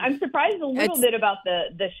shocking? I'm surprised a little bit about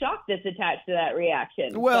the shock that's attached to that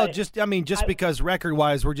reaction. Well, because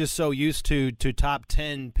record-wise, we're just so used to top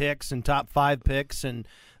 10 picks and top 5 picks, and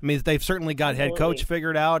they've certainly got head coach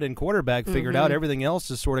figured out and quarterback figured out. Everything else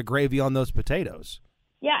is sort of gravy on those potatoes.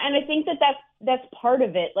 Yeah, and I think that's part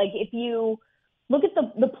of it. Like, if you look at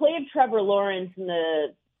the play of Trevor Lawrence in the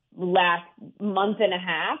last month and a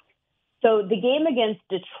half. So the game against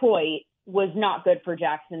Detroit was not good for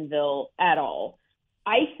Jacksonville at all.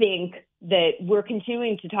 I think that we're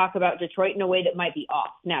continuing to talk about Detroit in a way that might be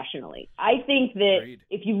off nationally. I think that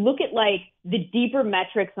if you look at like the deeper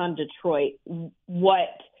metrics on Detroit,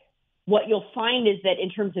 what you'll find is that in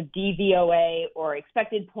terms of DVOA or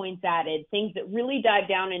expected points added, things that really dive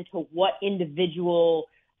down into what individual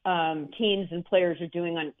teams and players are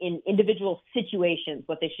doing in individual situations,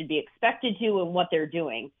 what they should be expected to and what they're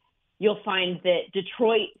doing, you'll find that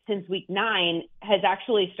Detroit, since week 9, has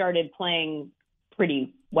actually started playing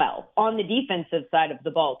pretty well on the defensive side of the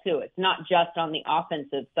ball, too. It's not just on the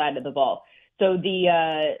offensive side of the ball. So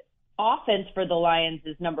the offense for the Lions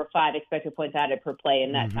is number 5 expected points added per play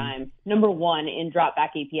in that time, number 1 in drop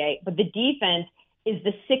back EPA. But the defense is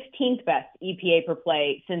the 16th best EPA per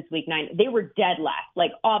play since week 9. They were dead last,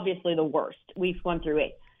 like obviously the worst, weeks 1 through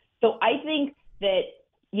 8. So I think that,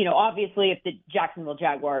 obviously if the Jacksonville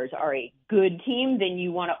Jaguars are a good team, then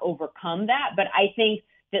you want to overcome that. But I think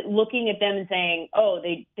that looking at them and saying, oh,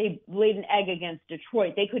 they laid an egg against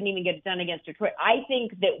Detroit, they couldn't even get it done against Detroit. I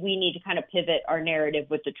think that we need to kind of pivot our narrative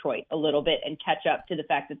with Detroit a little bit and catch up to the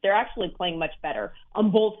fact that they're actually playing much better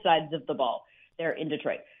on both sides of the ball there in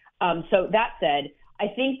Detroit. So that said, I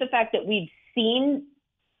think the fact that we've seen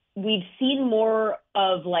more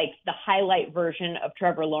of like the highlight version of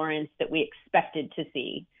Trevor Lawrence that we expected to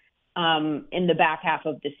see in the back half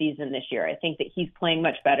of the season this year. I think that he's playing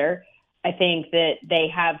much better. I think that they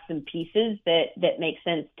have some pieces that make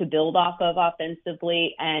sense to build off of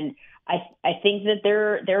offensively, and I think that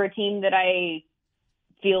they're a team that I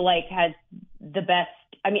feel like has the best.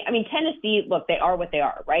 I mean Tennessee. Look, they are what they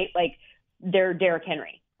are, right? Like they're Derrick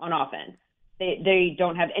Henry on offense. They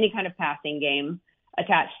don't have any kind of passing game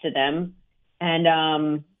attached to them. And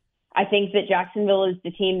I think that Jacksonville is the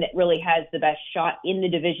team that really has the best shot in the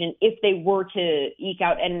division if they were to eke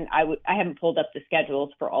out. And I haven't pulled up the schedules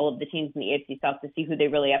for all of the teams in the AFC South to see who they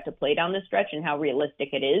really have to play down the stretch and how realistic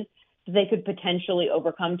it is. So they could potentially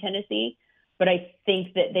overcome Tennessee. But I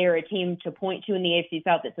think that they're a team to point to in the AFC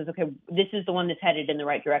South that says, okay, this is the one that's headed in the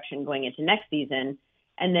right direction going into next season.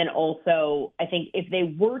 And then also, I think if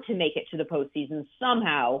they were to make it to the postseason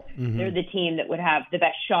somehow, they're the team that would have the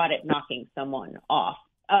best shot at knocking someone off.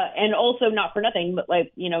 And also, not for nothing, but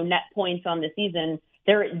net points on the season,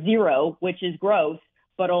 they're at 0, which is gross,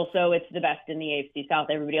 but also it's the best in the AFC South.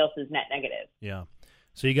 Everybody else is net negative. Yeah.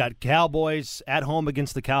 So you got Cowboys at home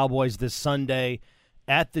against the Cowboys this Sunday,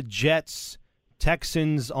 at the Jets,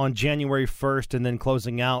 Texans on January 1st, and then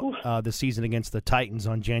closing out the season against the Titans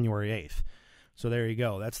on January 8th. So there you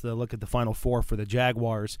go. That's the look at the Final Four for the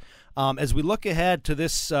Jaguars. As we look ahead to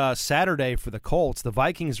this Saturday for the Colts, the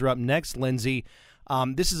Vikings are up next, Lindsay.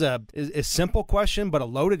 This is a simple question, but a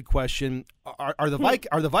loaded question. Are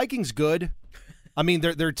the Vikings good? I mean,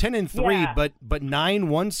 they're 10-3, but 9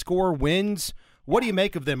 one-score wins. What do you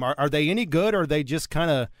make of them? Are they any good, or are they just kind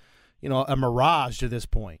of a mirage to this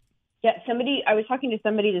point? Yeah, I was talking to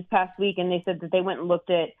somebody this past week, and they said that they went and looked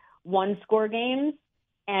at one-score games.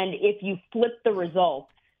 And if you flip the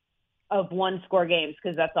results of one-score games,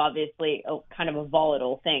 because that's obviously kind of a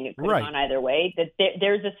volatile thing, it could have gone either way, that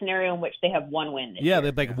there's a scenario in which they have one win. They're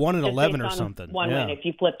like 1-11 or something. One win if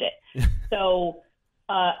you flipped it. So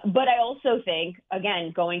But I also think,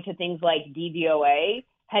 again, going to things like DVOA,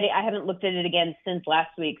 I haven't looked at it again since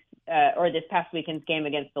last week's or this past weekend's game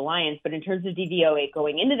against the Lions, but in terms of DVOA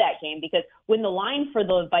going into that game, because when the line for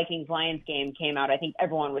the Vikings-Lions game came out, I think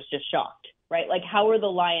everyone was just shocked, right? Like, how are the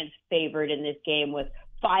Lions favored in this game with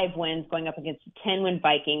 5 wins going up against a 10-win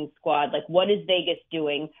Vikings squad? Like, what is Vegas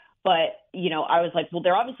doing? But, I was like, well,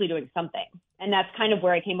 they're obviously doing something. And that's kind of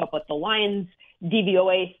where I came up with the Lions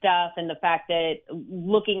DVOA stuff and the fact that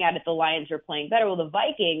looking at it, the Lions are playing better. Well, the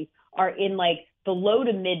Vikings are in like the low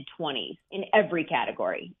to mid 20s in every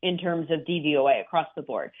category in terms of DVOA across the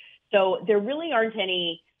board. So there really aren't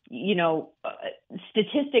any,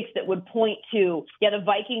 statistics that would point to, the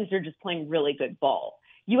Vikings are just playing really good ball.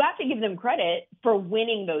 You have to give them credit for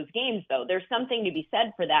winning those games, though. There's something to be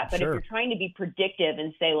said for that. But Sure. If you're trying to be predictive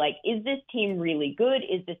and say, like, is this team really good?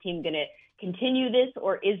 Is this team going to continue this?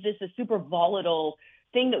 Or is this a super volatile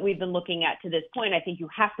thing that we've been looking at to this point? I think you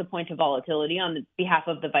have to point to volatility on the behalf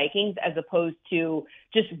of the Vikings as opposed to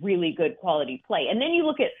just really good quality play. And then you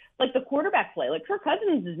look at, like, the quarterback play. Like, Kirk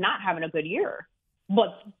Cousins is not having a good year,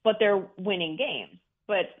 but they're winning games.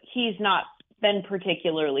 But he's not been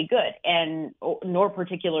particularly good and nor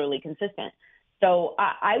particularly consistent. So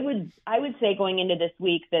I would say going into this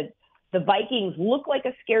week that the Vikings look like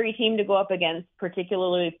a scary team to go up against,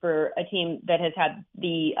 particularly for a team that has had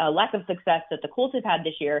the lack of success that the Colts have had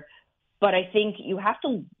this year. But I think you have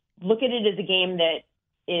to look at it as a game that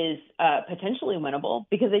is potentially winnable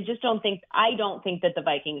because I don't think that the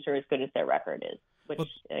Vikings are as good as their record is, which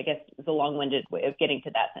I guess is a long-winded way of getting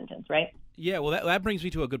to that sentence, right? Yeah, well, that brings me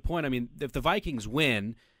to a good point. I mean, if the Vikings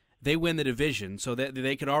win, they win the division, so that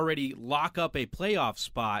they could already lock up a playoff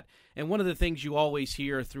spot. And one of the things you always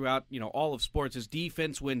hear throughout, all of sports is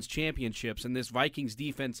defense wins championships, and this Vikings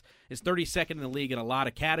defense is 32nd in the league in a lot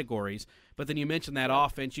of categories. But then you mentioned that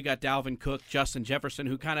offense. You got Dalvin Cook, Justin Jefferson,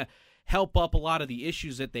 who kind of help up a lot of the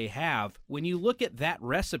issues that they have. When you look at that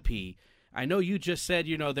recipe, I know you just said,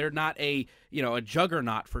 they're not a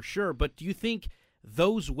juggernaut for sure, but do you think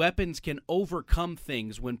those weapons can overcome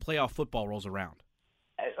things when playoff football rolls around?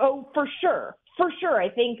 Oh, for sure. For sure. I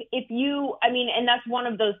think and that's one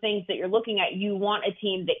of those things that you're looking at. You want a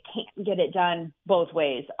team that can get it done both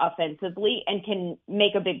ways offensively and can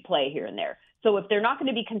make a big play here and there. So if they're not going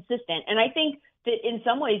to be consistent, and I think that in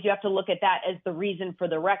some ways you have to look at that as the reason for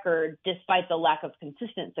the record, despite the lack of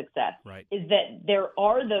consistent success, right, is that there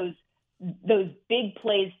are those big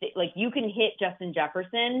plays that, like, you can hit Justin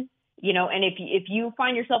Jefferson, and if you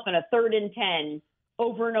find yourself in a 3rd and 10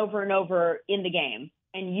 over and over and over in the game,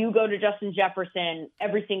 and you go to Justin Jefferson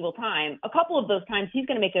every single time, a couple of those times he's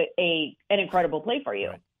going to make an incredible play for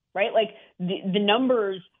you, right? Like the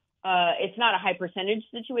numbers, it's not a high percentage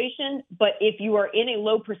situation, but if you are in a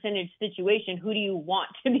low percentage situation, who do you want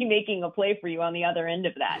to be making a play for you on the other end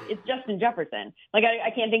of that? It's Justin Jefferson. Like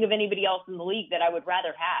I can't think of anybody else in the league that I would rather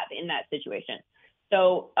have in that situation.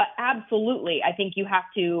 So absolutely, I think you have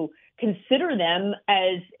to consider them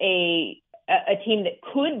as a team that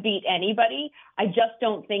could beat anybody. I just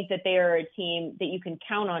don't think that they are a team that you can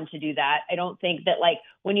count on to do that. I don't think that, like,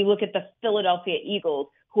 when you look at the Philadelphia Eagles,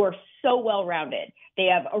 who are so well-rounded, they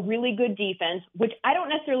have a really good defense, which I don't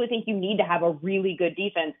necessarily think you need to have a really good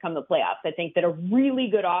defense come the playoffs. I think that a really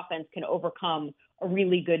good offense can overcome a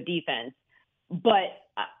really good defense. But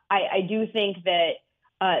I do think that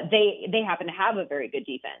they happen to have a very good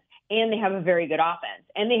defense, and they have a very good offense,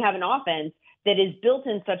 and they have an offense that is built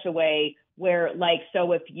in such a way where, like,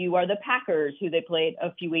 so if you are the Packers, who they played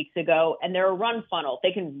a few weeks ago, and they're a run funnel,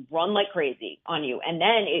 they can run like crazy on you. And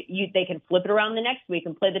then they can flip it around the next week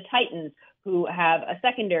and play the Titans, who have a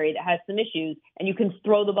secondary that has some issues, and you can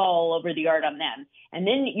throw the ball all over the yard on them. And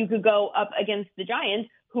then you could go up against the Giants,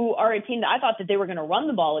 who are a team that I thought that they were going to run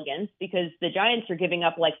the ball against, because the Giants are giving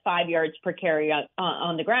up like 5 yards per carry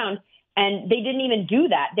on the ground. And they didn't even do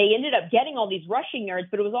that. They ended up getting all these rushing yards,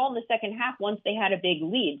 but it was all in the second half once they had a big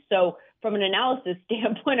lead. So from an analysis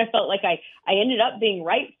standpoint, I felt like I ended up being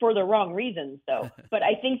right for the wrong reasons, though. But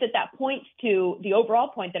I think that points to the overall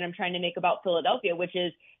point that I'm trying to make about Philadelphia, which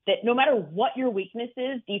is that no matter what your weakness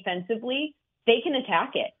is defensively, they can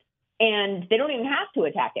attack it. And they don't even have to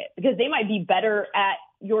attack it because they might be better at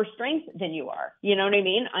your strength than you are. You know what I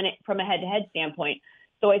mean? From a head-to-head standpoint.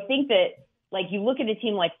 So I think that, like, you look at a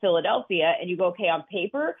team like Philadelphia and you go, okay, on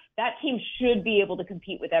paper, that team should be able to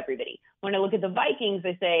compete with everybody. When I look at the Vikings,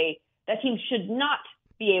 I say that team should not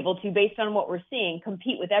be able to, based on what we're seeing,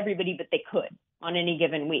 compete with everybody, but they could on any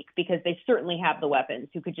given week because they certainly have the weapons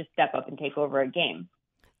who could just step up and take over a game.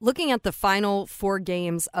 Looking at the final 4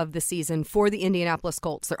 games of the season for the Indianapolis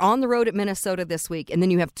Colts, they're on the road at Minnesota this week, and then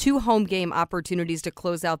you have 2 home game opportunities to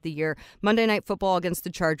close out the year. Monday Night Football against the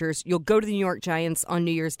Chargers. You'll go to the New York Giants on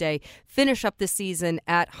New Year's Day, finish up the season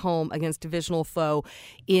at home against divisional foe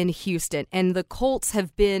in Houston. And the Colts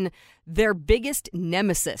have been their biggest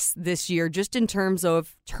nemesis this year, just in terms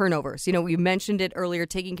of turnovers. You know, we mentioned it earlier,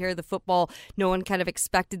 taking care of the football. No one kind of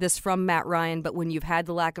expected this from Matt Ryan, but when you've had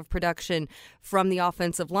the lack of production from the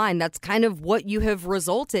offensive line, that's kind of what you have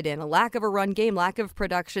resulted in, a lack of a run game, lack of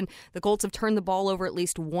production. The Colts have turned the ball over at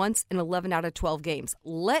least once in 11 out of 12 games.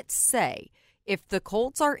 Let's say if the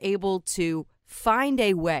Colts are able to find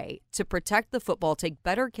a way to protect the football, take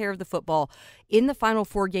better care of the football in the final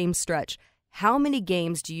 4-game stretch, how many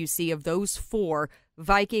games do you see of those 4,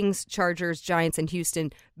 Vikings, Chargers, Giants, and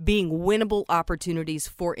Houston, being winnable opportunities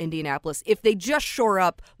for Indianapolis if they just shore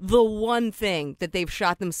up the one thing that they've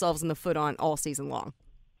shot themselves in the foot on all season long?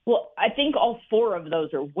 Well, I think all 4 of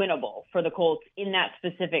those are winnable for the Colts in that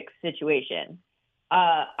specific situation.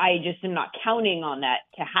 I just am not counting on that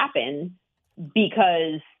to happen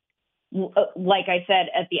because, like I said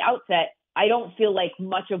at the outset, I don't feel like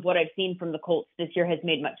much of what I've seen from the Colts this year has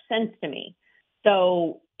made much sense to me.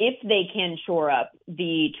 So if they can shore up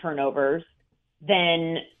the turnovers,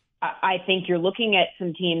 then I think you're looking at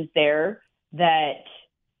some teams there that,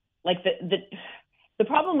 like the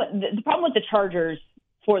problem with the Chargers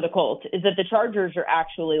for the Colts is that the Chargers are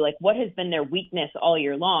actually, like, what has been their weakness all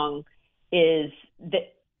year long is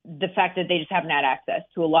that the fact that they just haven't had access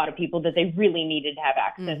to a lot of people that they really needed to have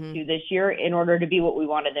access to this year in order to be what we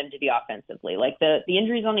wanted them to be offensively. Like the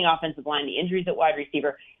injuries on the offensive line, the injuries at wide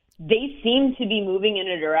receiver, they seem to be moving in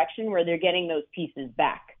a direction where they're getting those pieces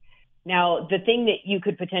back. Now, the thing that you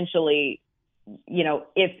could potentially, you know,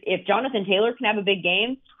 if Jonathan Taylor can have a big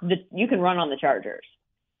game, you can run on the Chargers.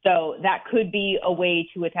 So that could be a way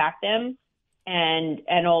to attack them.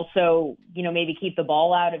 And also, you know, maybe keep the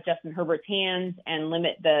ball out of Justin Herbert's hands and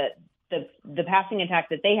limit the passing attack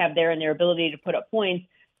that they have there and their ability to put up points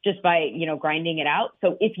just by, you know, grinding it out.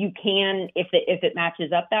 So if you can, if it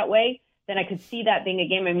matches up that way, then I could see that being a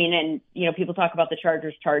game. I mean, and, you know, people talk about the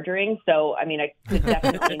Chargers chargering. So, I mean, I could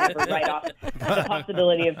definitely never write off the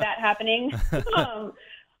possibility of that happening.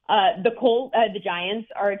 The Giants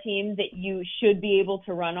are a team that you should be able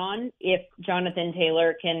to run on if Jonathan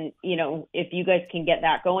Taylor can, you know, if you guys can get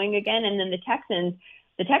that going again. And then the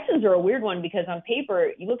Texans are a weird one because on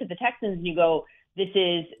paper, you look at the Texans and you go,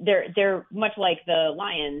 they're much like the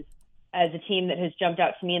Lions as a team that has jumped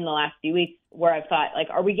out to me in the last few weeks where I've thought, like,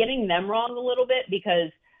 are we getting them wrong a little bit? Because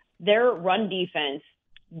their run defense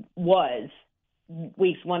was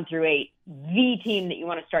weeks 1 through 8, the team that you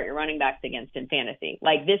want to start your running backs against in fantasy.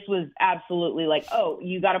 Like, this was absolutely like, oh,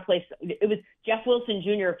 you got to play. It was Jeff Wilson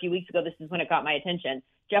Jr. a few weeks ago. This is when it got my attention.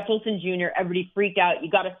 Jeff Wilson Jr., everybody freaked out.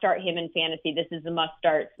 You got to start him in fantasy. This is a must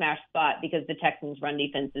start smash spot because the Texans run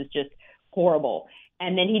defense is just horrible.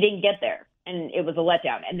 And then he didn't get there and it was a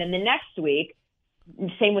letdown. And then the next week,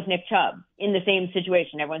 same with Nick Chubb in the same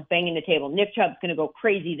situation. Everyone's banging the table. Nick Chubb's going to go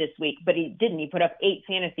crazy this week, but he didn't. He put up 8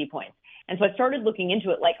 fantasy points. And so I started looking into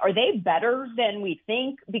it, like, are they better than we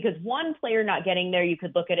think? Because one player not getting there, you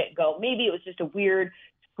could look at it and go, maybe it was just a weird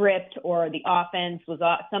script or the offense was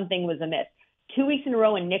something was amiss. 2 weeks in a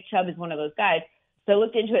row, and Nick Chubb is one of those guys. So I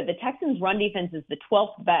looked into it. The Texans' run defense is the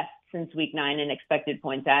 12th best since week 9 in expected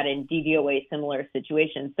points added, DVOA similar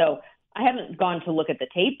situation. So I haven't gone to look at the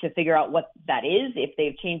tape to figure out what that is, if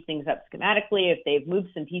they've changed things up schematically, if they've moved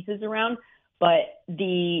some pieces around. But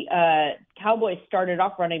the Cowboys started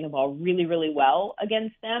off running the ball really, really well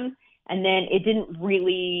against them, and then it didn't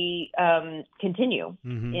really continue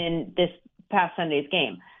in this past Sunday's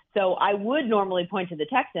game. So I would normally point to the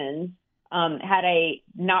Texans had I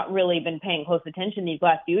not really been paying close attention these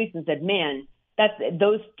last few weeks and said, man,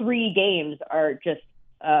 those 3 games are just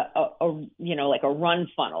like a run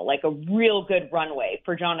funnel, like a real good runway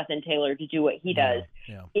for Jonathan Taylor to do what he does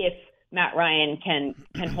if Matt Ryan can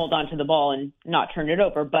hold on to the ball and not turn it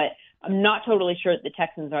over. But I'm not totally sure that the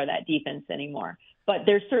Texans are that defense anymore. But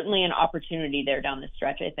there's certainly an opportunity there down the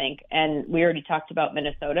stretch, I think. And we already talked about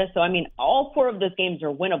Minnesota. So, I mean, all 4 of those games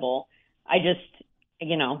are winnable. I just,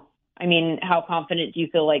 how confident do you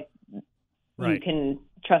feel like you can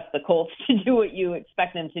trust the Colts to do what you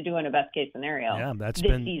expect them to do in a best-case scenario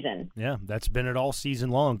season? Yeah, that's been it all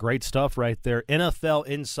season long. Great stuff right there. NFL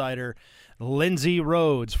Insider Lindsay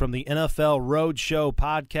Rhodes from the NFL Roadshow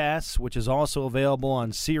podcast, which is also available on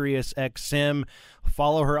SiriusXM.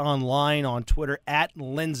 Follow her online on Twitter at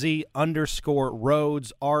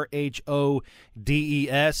Lindsay_Rhodes,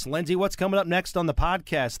 RHODES. Lindsay, what's coming up next on the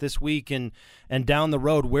podcast this week and down the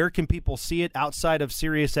road? Where can people see it outside of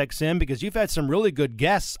SiriusXM? Because you've had some really good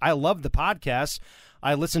guests. I love the podcast.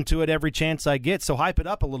 I listen to it every chance I get, so hype it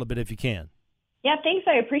up a little bit if you can. Yeah, thanks.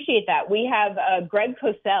 I appreciate that. We have Greg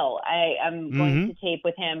Cosell. I am going to tape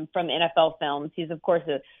with him from NFL Films. He's, of course,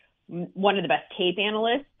 one of the best tape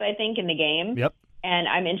analysts, I think, in the game. Yep. And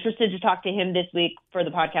I'm interested to talk to him this week for the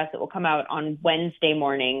podcast that will come out on Wednesday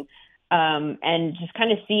morning, and just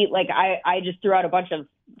kind of see, like, I just threw out a bunch of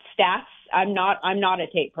stats. I'm not a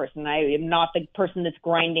tape person. I am not the person that's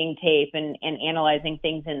grinding tape and analyzing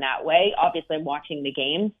things in that way. Obviously, I'm watching the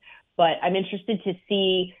games, but I'm interested to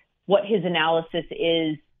see what his analysis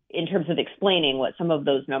is in terms of explaining what some of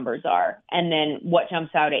those numbers are, and then what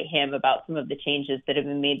jumps out at him about some of the changes that have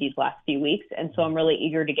been made these last few weeks. And so I'm really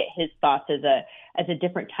eager to get his thoughts as a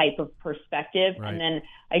different type of perspective. Right. And then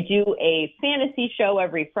I do a fantasy show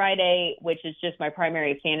every Friday, which is just my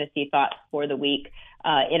primary fantasy thoughts for the week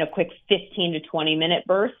in a quick 15 to 20 minute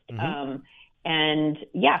burst. And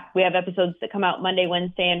yeah, we have episodes that come out Monday,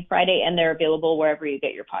 Wednesday, and Friday, and they're available wherever you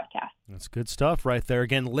get your podcast. That's good stuff right there.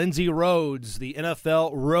 Again, Lindsay Rhodes, the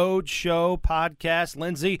NFL Roadshow podcast.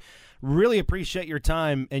 Lindsay, really appreciate your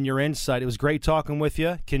time and your insight. It was great talking with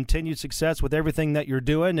you. Continued success with everything that you're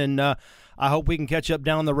doing, and I hope we can catch up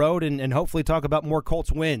down the road and hopefully talk about more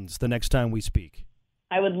Colts wins the next time we speak.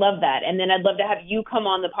 I would love that. And then I'd love to have you come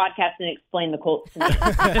on the podcast and explain the Colts.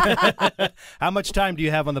 How much time do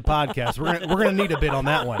you have on the podcast? We're gonna need a bit on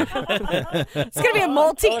that one. It's going to be a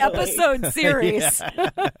multi-episode series.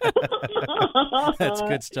 That's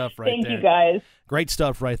good stuff right Thank there. you, guys. Great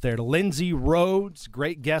stuff right there. Lindsay Rhodes,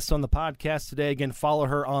 great guest on the podcast today. Again, follow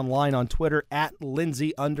her online on Twitter at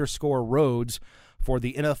Lindsay_Rhodes for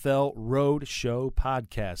the NFL Roadshow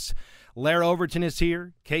podcast. Lara Overton is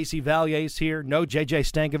here. Casey Valier is here. No JJ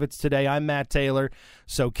Stankovitz today. I'm Matt Taylor.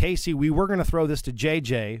 So, Casey, we were going to throw this to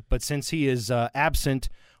JJ, but since he is absent,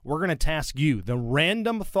 we're going to task you. The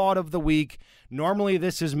random thought of the week. Normally,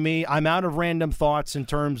 this is me. I'm out of random thoughts in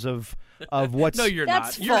terms of what's... No, you're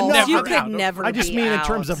That's not. You're false. never You could out. never I just be mean out. in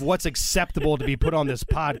terms of what's acceptable to be put on this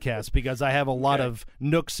podcast, because I have a lot of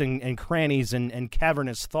nooks and crannies and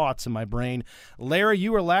cavernous thoughts in my brain. Lara,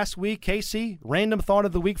 you were last week. Casey, random thought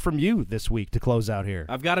of the week from you this week to close out here.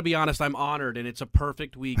 I've got to be honest, I'm honored, and it's a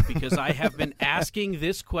perfect week because I have been asking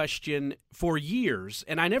this question for years,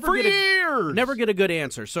 and I never get a good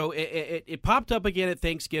answer. So it popped up again at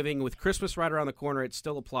Thanksgiving. With Christmas right around the corner, it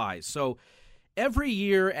still applies. So every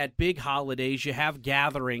year at big holidays, you have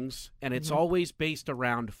gatherings, and it's always based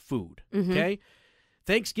around food, okay?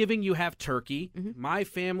 Thanksgiving, you have turkey. My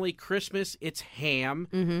family, Christmas, it's ham.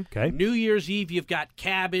 Okay. New Year's Eve, you've got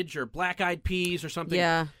cabbage or black-eyed peas or something.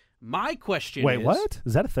 Yeah. My question Wait, is... what?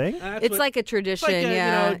 Is that a thing? It's like a tradition,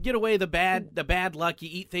 yeah. Get away the bad luck. You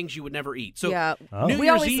eat things you would never eat. So yeah. New We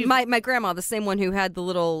Year's always, Eve, my grandma, the same one who had the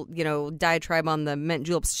little, diatribe on the mint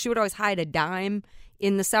juleps, she would always hide a dime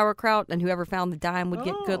in the sauerkraut, and whoever found the dime would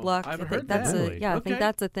get good luck. I've I think heard that's that. I Okay. think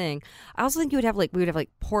that's a thing. I also think we would have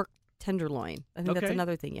pork tenderloin. I think that's Okay.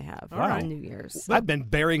 another thing you have Wow. on New Year's. I've been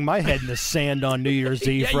burying my head in the sand on New Year's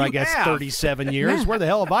Eve Yeah, for, I you guess, have. 37 years. Where the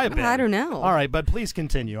hell have I been? I don't know. All right, but please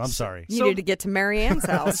continue. I'm sorry. You need to get to Mary Ann's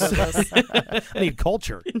house with us. I need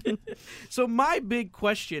culture. So my big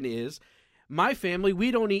question is, my family, we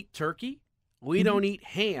don't eat turkey. We don't eat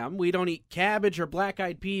ham. We don't eat cabbage or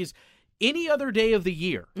black-eyed peas any other day of the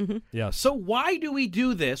year. Yes. So why do we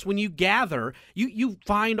do this when you gather? You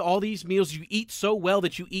find all these meals, you eat so well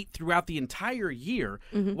that you eat throughout the entire year.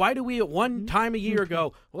 Why do we at one time a year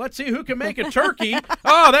go, well, let's see who can make a turkey?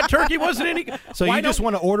 Oh, that turkey wasn't any good. So Why you just don't-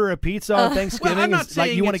 want to order a pizza on Thanksgiving? Well, I'm not It's like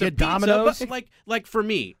saying you want it's to a get pizza, Domino's? but like for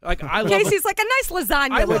me, like I love Casey's like, a nice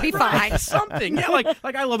lasagna would be fine. something. Yeah,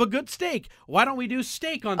 like I love a good steak. Why don't we do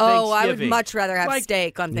steak on Oh, Thanksgiving? I would much rather have Like,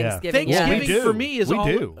 steak on Yeah. Thanksgiving. Thanksgiving We do. for me is We all.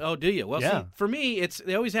 do. Oh, do you? Well, Yeah. see, for me,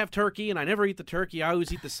 they always have turkey, and I never eat the turkey. I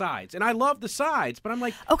always eat the sides, and I love the sides. But I'm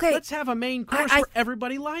like, Okay. let's have a main course I- where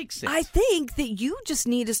everybody likes it. I think that you just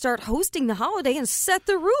need to start hosting the holiday and set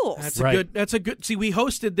the rules. That's Right. a good. That's a good. See, we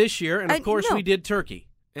hosted this year, and of I course know. we did turkey.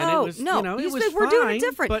 And it was, no, it was we're doing fine, it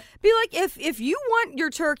different. but- Be like, if you want your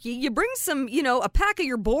turkey, you bring some, a pack of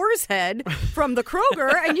your boar's head from the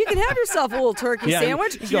Kroger, and you can have yourself a little turkey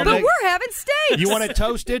sandwich. But we're having steaks. You want it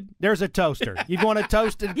toasted? There's a toaster. You want it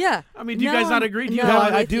toasted? Yeah. I mean, do you guys not agree? No,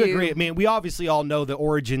 I do agree. I mean, we obviously all know the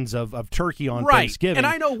origins of turkey on Thanksgiving. And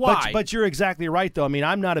I know why. But you're exactly right, though. I mean,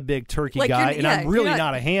 I'm not a big turkey Like, guy, you're- and yeah, I'm really you're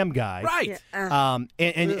not a ham guy. Right. Yeah.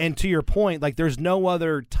 And to your point, like, there's no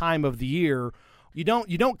other time of the year. You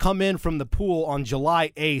don't come in from the pool on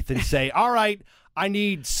July 8th and say, all right, I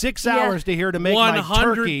need 6 hours to make my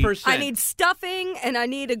turkey. 100%. I need stuffing, and I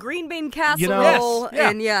need a green bean casserole.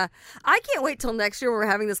 Yes, yeah. And I can't wait till next year when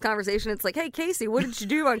we're having this conversation. It's like, hey, Casey, what did you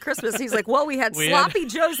do on Christmas? He's like, well, we had sloppy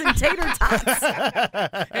joes and tater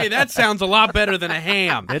tots. Hey, that sounds a lot better than a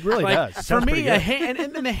ham. It really does. For Sounds me, pretty a good.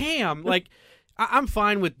 ham and the ham, like, I'm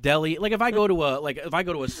fine with deli. Like, if I go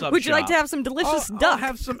to a sub Would you like shop, to have some delicious I'll duck?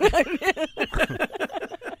 have some.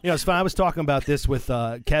 It's fun. I was talking about this with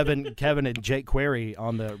Kevin and Jake Query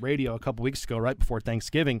on the radio a couple weeks ago, right before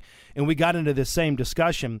Thanksgiving, and we got into this same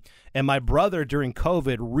discussion. And my brother, during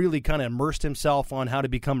COVID, really kind of immersed himself on how to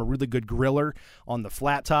become a really good griller on the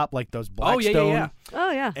flat top, like those Blackstone. yeah.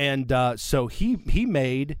 Oh, yeah. And so he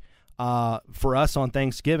made for us on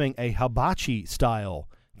Thanksgiving a hibachi style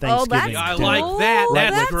Thanksgiving. I dinner. like that. Cool.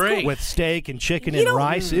 That's That's great. With steak and chicken and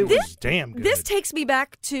rice. It was damn good. This takes me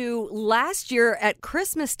back to last year at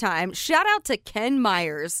Christmas time. Shout out to Ken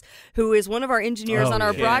Myers, who is one of our engineers on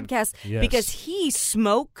our broadcast, Yes. because he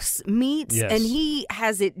smokes meats Yes. and he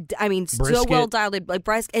has it, so Brisket. well dialed in, like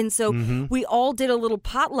brisket. And so we all did a little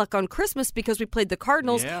potluck on Christmas because we played the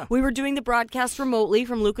Cardinals. Yeah. We were doing the broadcast remotely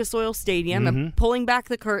from Lucas Oil Stadium. I'm pulling back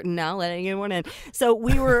the curtain now, letting everyone in. So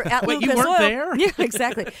we were at Wait, Lucas you weren't Oil. there? Yeah,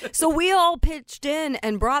 exactly. So we all pitched in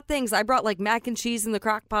and brought things. I brought like mac and cheese in the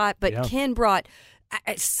crock pot, but Ken brought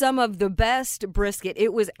some of the best brisket.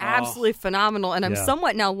 It was absolutely phenomenal, and I'm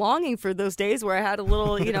somewhat now longing for those days where I had a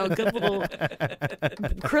little, good little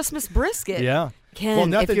Christmas brisket. Yeah.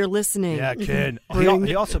 Ken, if you're listening. Yeah, Ken.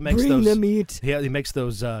 He also makes bring those the meat. He makes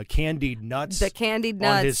those candied nuts. The candied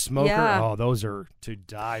nuts. On his smoker. Yeah. Oh, those are to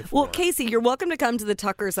die for. Well, Casey, you're welcome to come to the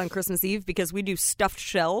Tuckers on Christmas Eve because we do stuffed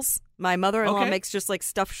shells. My mother-in-law makes just like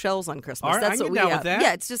stuffed shells on Christmas. All right, That's I what can we get down have. with that.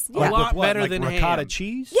 Yeah, it's just A lot better like than ricotta ham.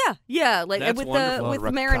 cheese. Yeah, like That's with wonderful. the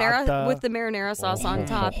Ricotta. marinara sauce on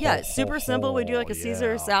top. Yeah, super simple. We do like a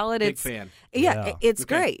Caesar salad. Big It's fan. Yeah, it's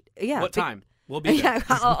great. Yeah. What time? We'll be there. Yeah,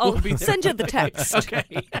 I'll We'll be there. send you the text. Okay.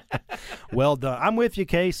 Well done. I'm with you,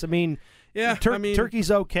 Case. I mean, Yeah, turkey's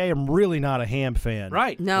okay. I'm really not a ham fan.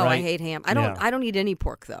 Right. No, I Right. hate ham. I don't eat any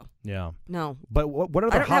pork though. Yeah. No. But what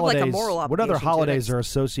other don't have, like, a holidays? moral What other obligation to it. holidays are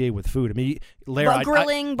associated with food? I mean, Lara, But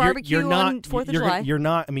grilling, barbecue you're not, on 4th of you're, July. You're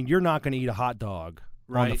not. I mean, you're not going to eat a hot dog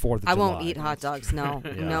on the Right. 4th of I July. won't eat hot dogs. No,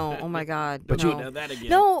 no. Oh my God. But no. you- know that again.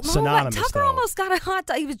 No, Synonymous, Tucker though. almost got a hot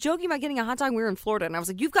dog. He was joking about getting a hot dog when we were in Florida, and I was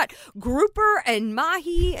like, "You've got grouper and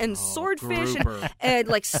mahi and swordfish grouper. and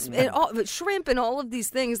like shrimp and all of these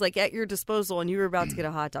things like at your disposal, and you were about to get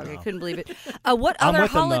a hot dog. I couldn't believe it. What I'm other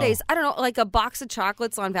with them, though. holidays? I don't know, like a box of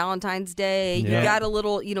chocolates on Valentine's Day. Yeah. You got a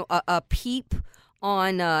little, a peep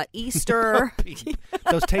on Easter.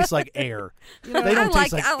 Those taste like air. They don't I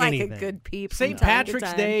taste like I like anything. a good peep. St. from time to Patrick's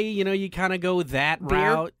time. Day, you kind of go that Beer?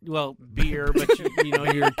 route. Well, beer, but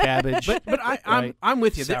Your cabbage. But Right. I'm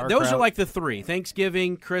with you. Those are Sauerkraut. like the three: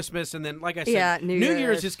 Thanksgiving, Christmas, and then, like I said, Yeah, New Year's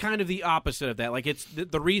Year's. is kind of the opposite of that. Like it's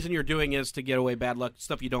the reason you're doing is to get away bad luck,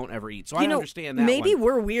 stuff you don't ever eat. So I understand that. Maybe one.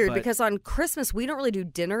 we're weird but- because on Christmas we don't really do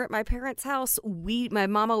dinner at my parents' house. My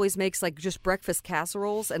mom always makes like just breakfast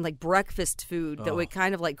casseroles and like breakfast food that we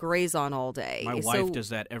kind of like graze on all day. My So- wife does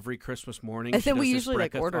that every Christmas morning. And She then we does this usually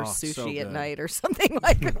like breakfast- order oh, so sushi at good. night or something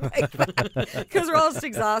like that because we're all just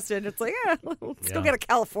exhausted. It's like, let's go Yeah. get a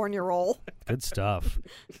California roll. Good stuff.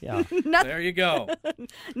 Yeah. There you go.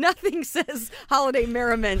 Nothing says holiday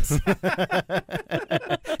merriment.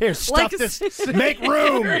 Here, stuff Like a this. Make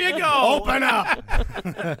room. There you go. Open up.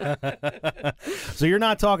 So you're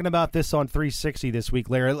not talking about this on 360 this week,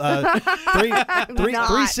 Larry.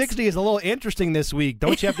 360 is a little interesting this week.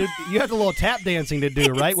 Don't you have to? You have a little tap dancing to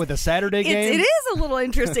do, right, with the Saturday game? It is a little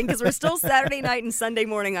interesting because we're still Saturday night and Sunday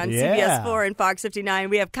morning on Yeah. CBS 4 and Fox 59.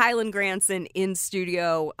 We have Kylan Granson in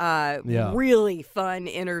studio. really fun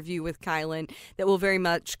interview with Kylan that will very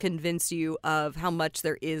much convince you of how much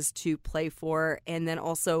there is to play for. And then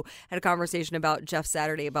also had a conversation about Jeff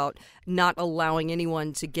Saturday about not allowing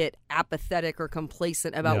anyone to get apathetic or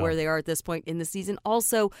complacent about where they are at this point in the season.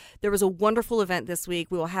 Also, there was a wonderful event this week.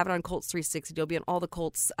 We will have it on Colts 360. It'll be on all the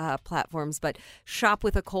Colts platforms. But Shop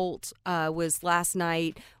with a Colt was last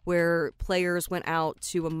night, where players went out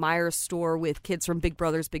to a Meijer store with kids from Big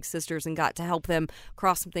Brothers Big Sisters and got to help them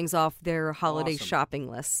cross some things off their holiday shopping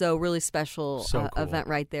list. So really special cool. event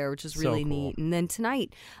right there, which is really neat. And then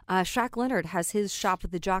tonight, Shaq Leonard has his Shop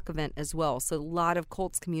with the Jock event as well. So a lot of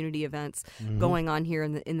Colts community events going on here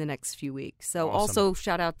in the next few weeks. So also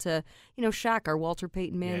shout out to Shaq, our Walter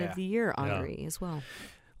Payton Man of the Year honoree as well.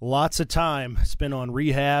 Lots of time spent on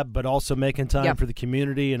rehab, but also making time for the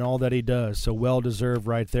community and all that he does. So well-deserved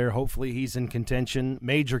right there. Hopefully he's in contention,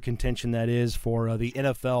 major contention that is, for the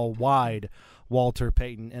NFL-wide Walter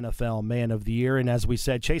Payton NFL Man of the Year. And as we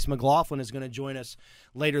said, Chase McLaughlin is going to join us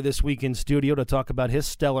later this week in studio to talk about his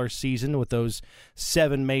stellar season with those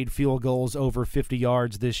 7 made field goals over 50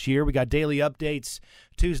 yards this year. We got daily updates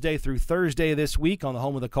Tuesday through Thursday this week on the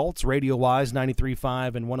home of the Colts, Radio-wise,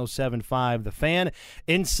 93.5 and 107.5 The Fan.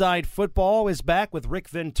 Inside Football is back with Rick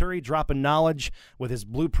Venturi dropping knowledge with his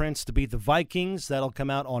blueprints to beat the Vikings. That'll come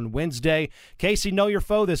out on Wednesday. Casey, know your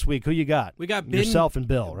foe this week. Who you got? We got yourself and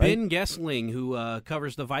Bill, right? Ben Gessling, who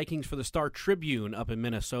covers the Vikings for the Star Tribune up in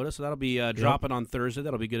Minnesota. So that'll be dropping on Thursday.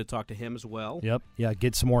 That'll be good to talk to him as well. Yep. Yeah,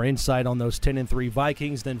 get some more insight on those 10-3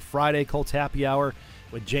 Vikings. Then Friday, Colts Happy Hour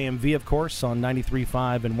with JMV, of course, on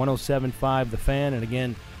 93.5 and 107.5 The Fan. And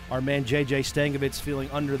again, our man J.J. Stangovitz feeling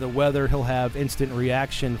under the weather. He'll have instant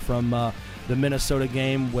reaction from the Minnesota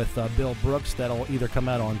game with Bill Brooks. That'll either come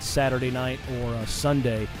out on Saturday night or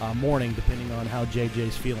Sunday morning, depending on how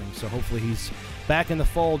J.J.'s feeling. So hopefully he's back in the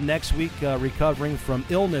fold next week, recovering from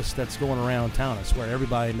illness that's going around town. I swear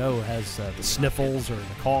everybody I know has the sniffles or the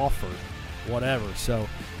cough or whatever. So,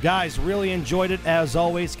 guys, really enjoyed it as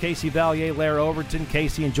always. Casey Valier, Lara Overton.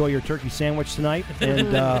 Casey, enjoy your turkey sandwich tonight. And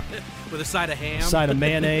with a side of ham. Side of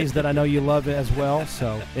mayonnaise that I know you love as well.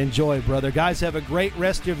 So enjoy, brother. Guys, have a great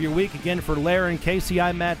rest of your week. Again, for Lara and Casey,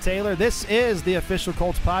 I'm Matt Taylor. This is the Official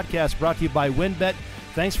Colts Podcast brought to you by WynnBET.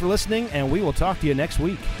 Thanks for listening, and we will talk to you next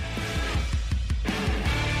week.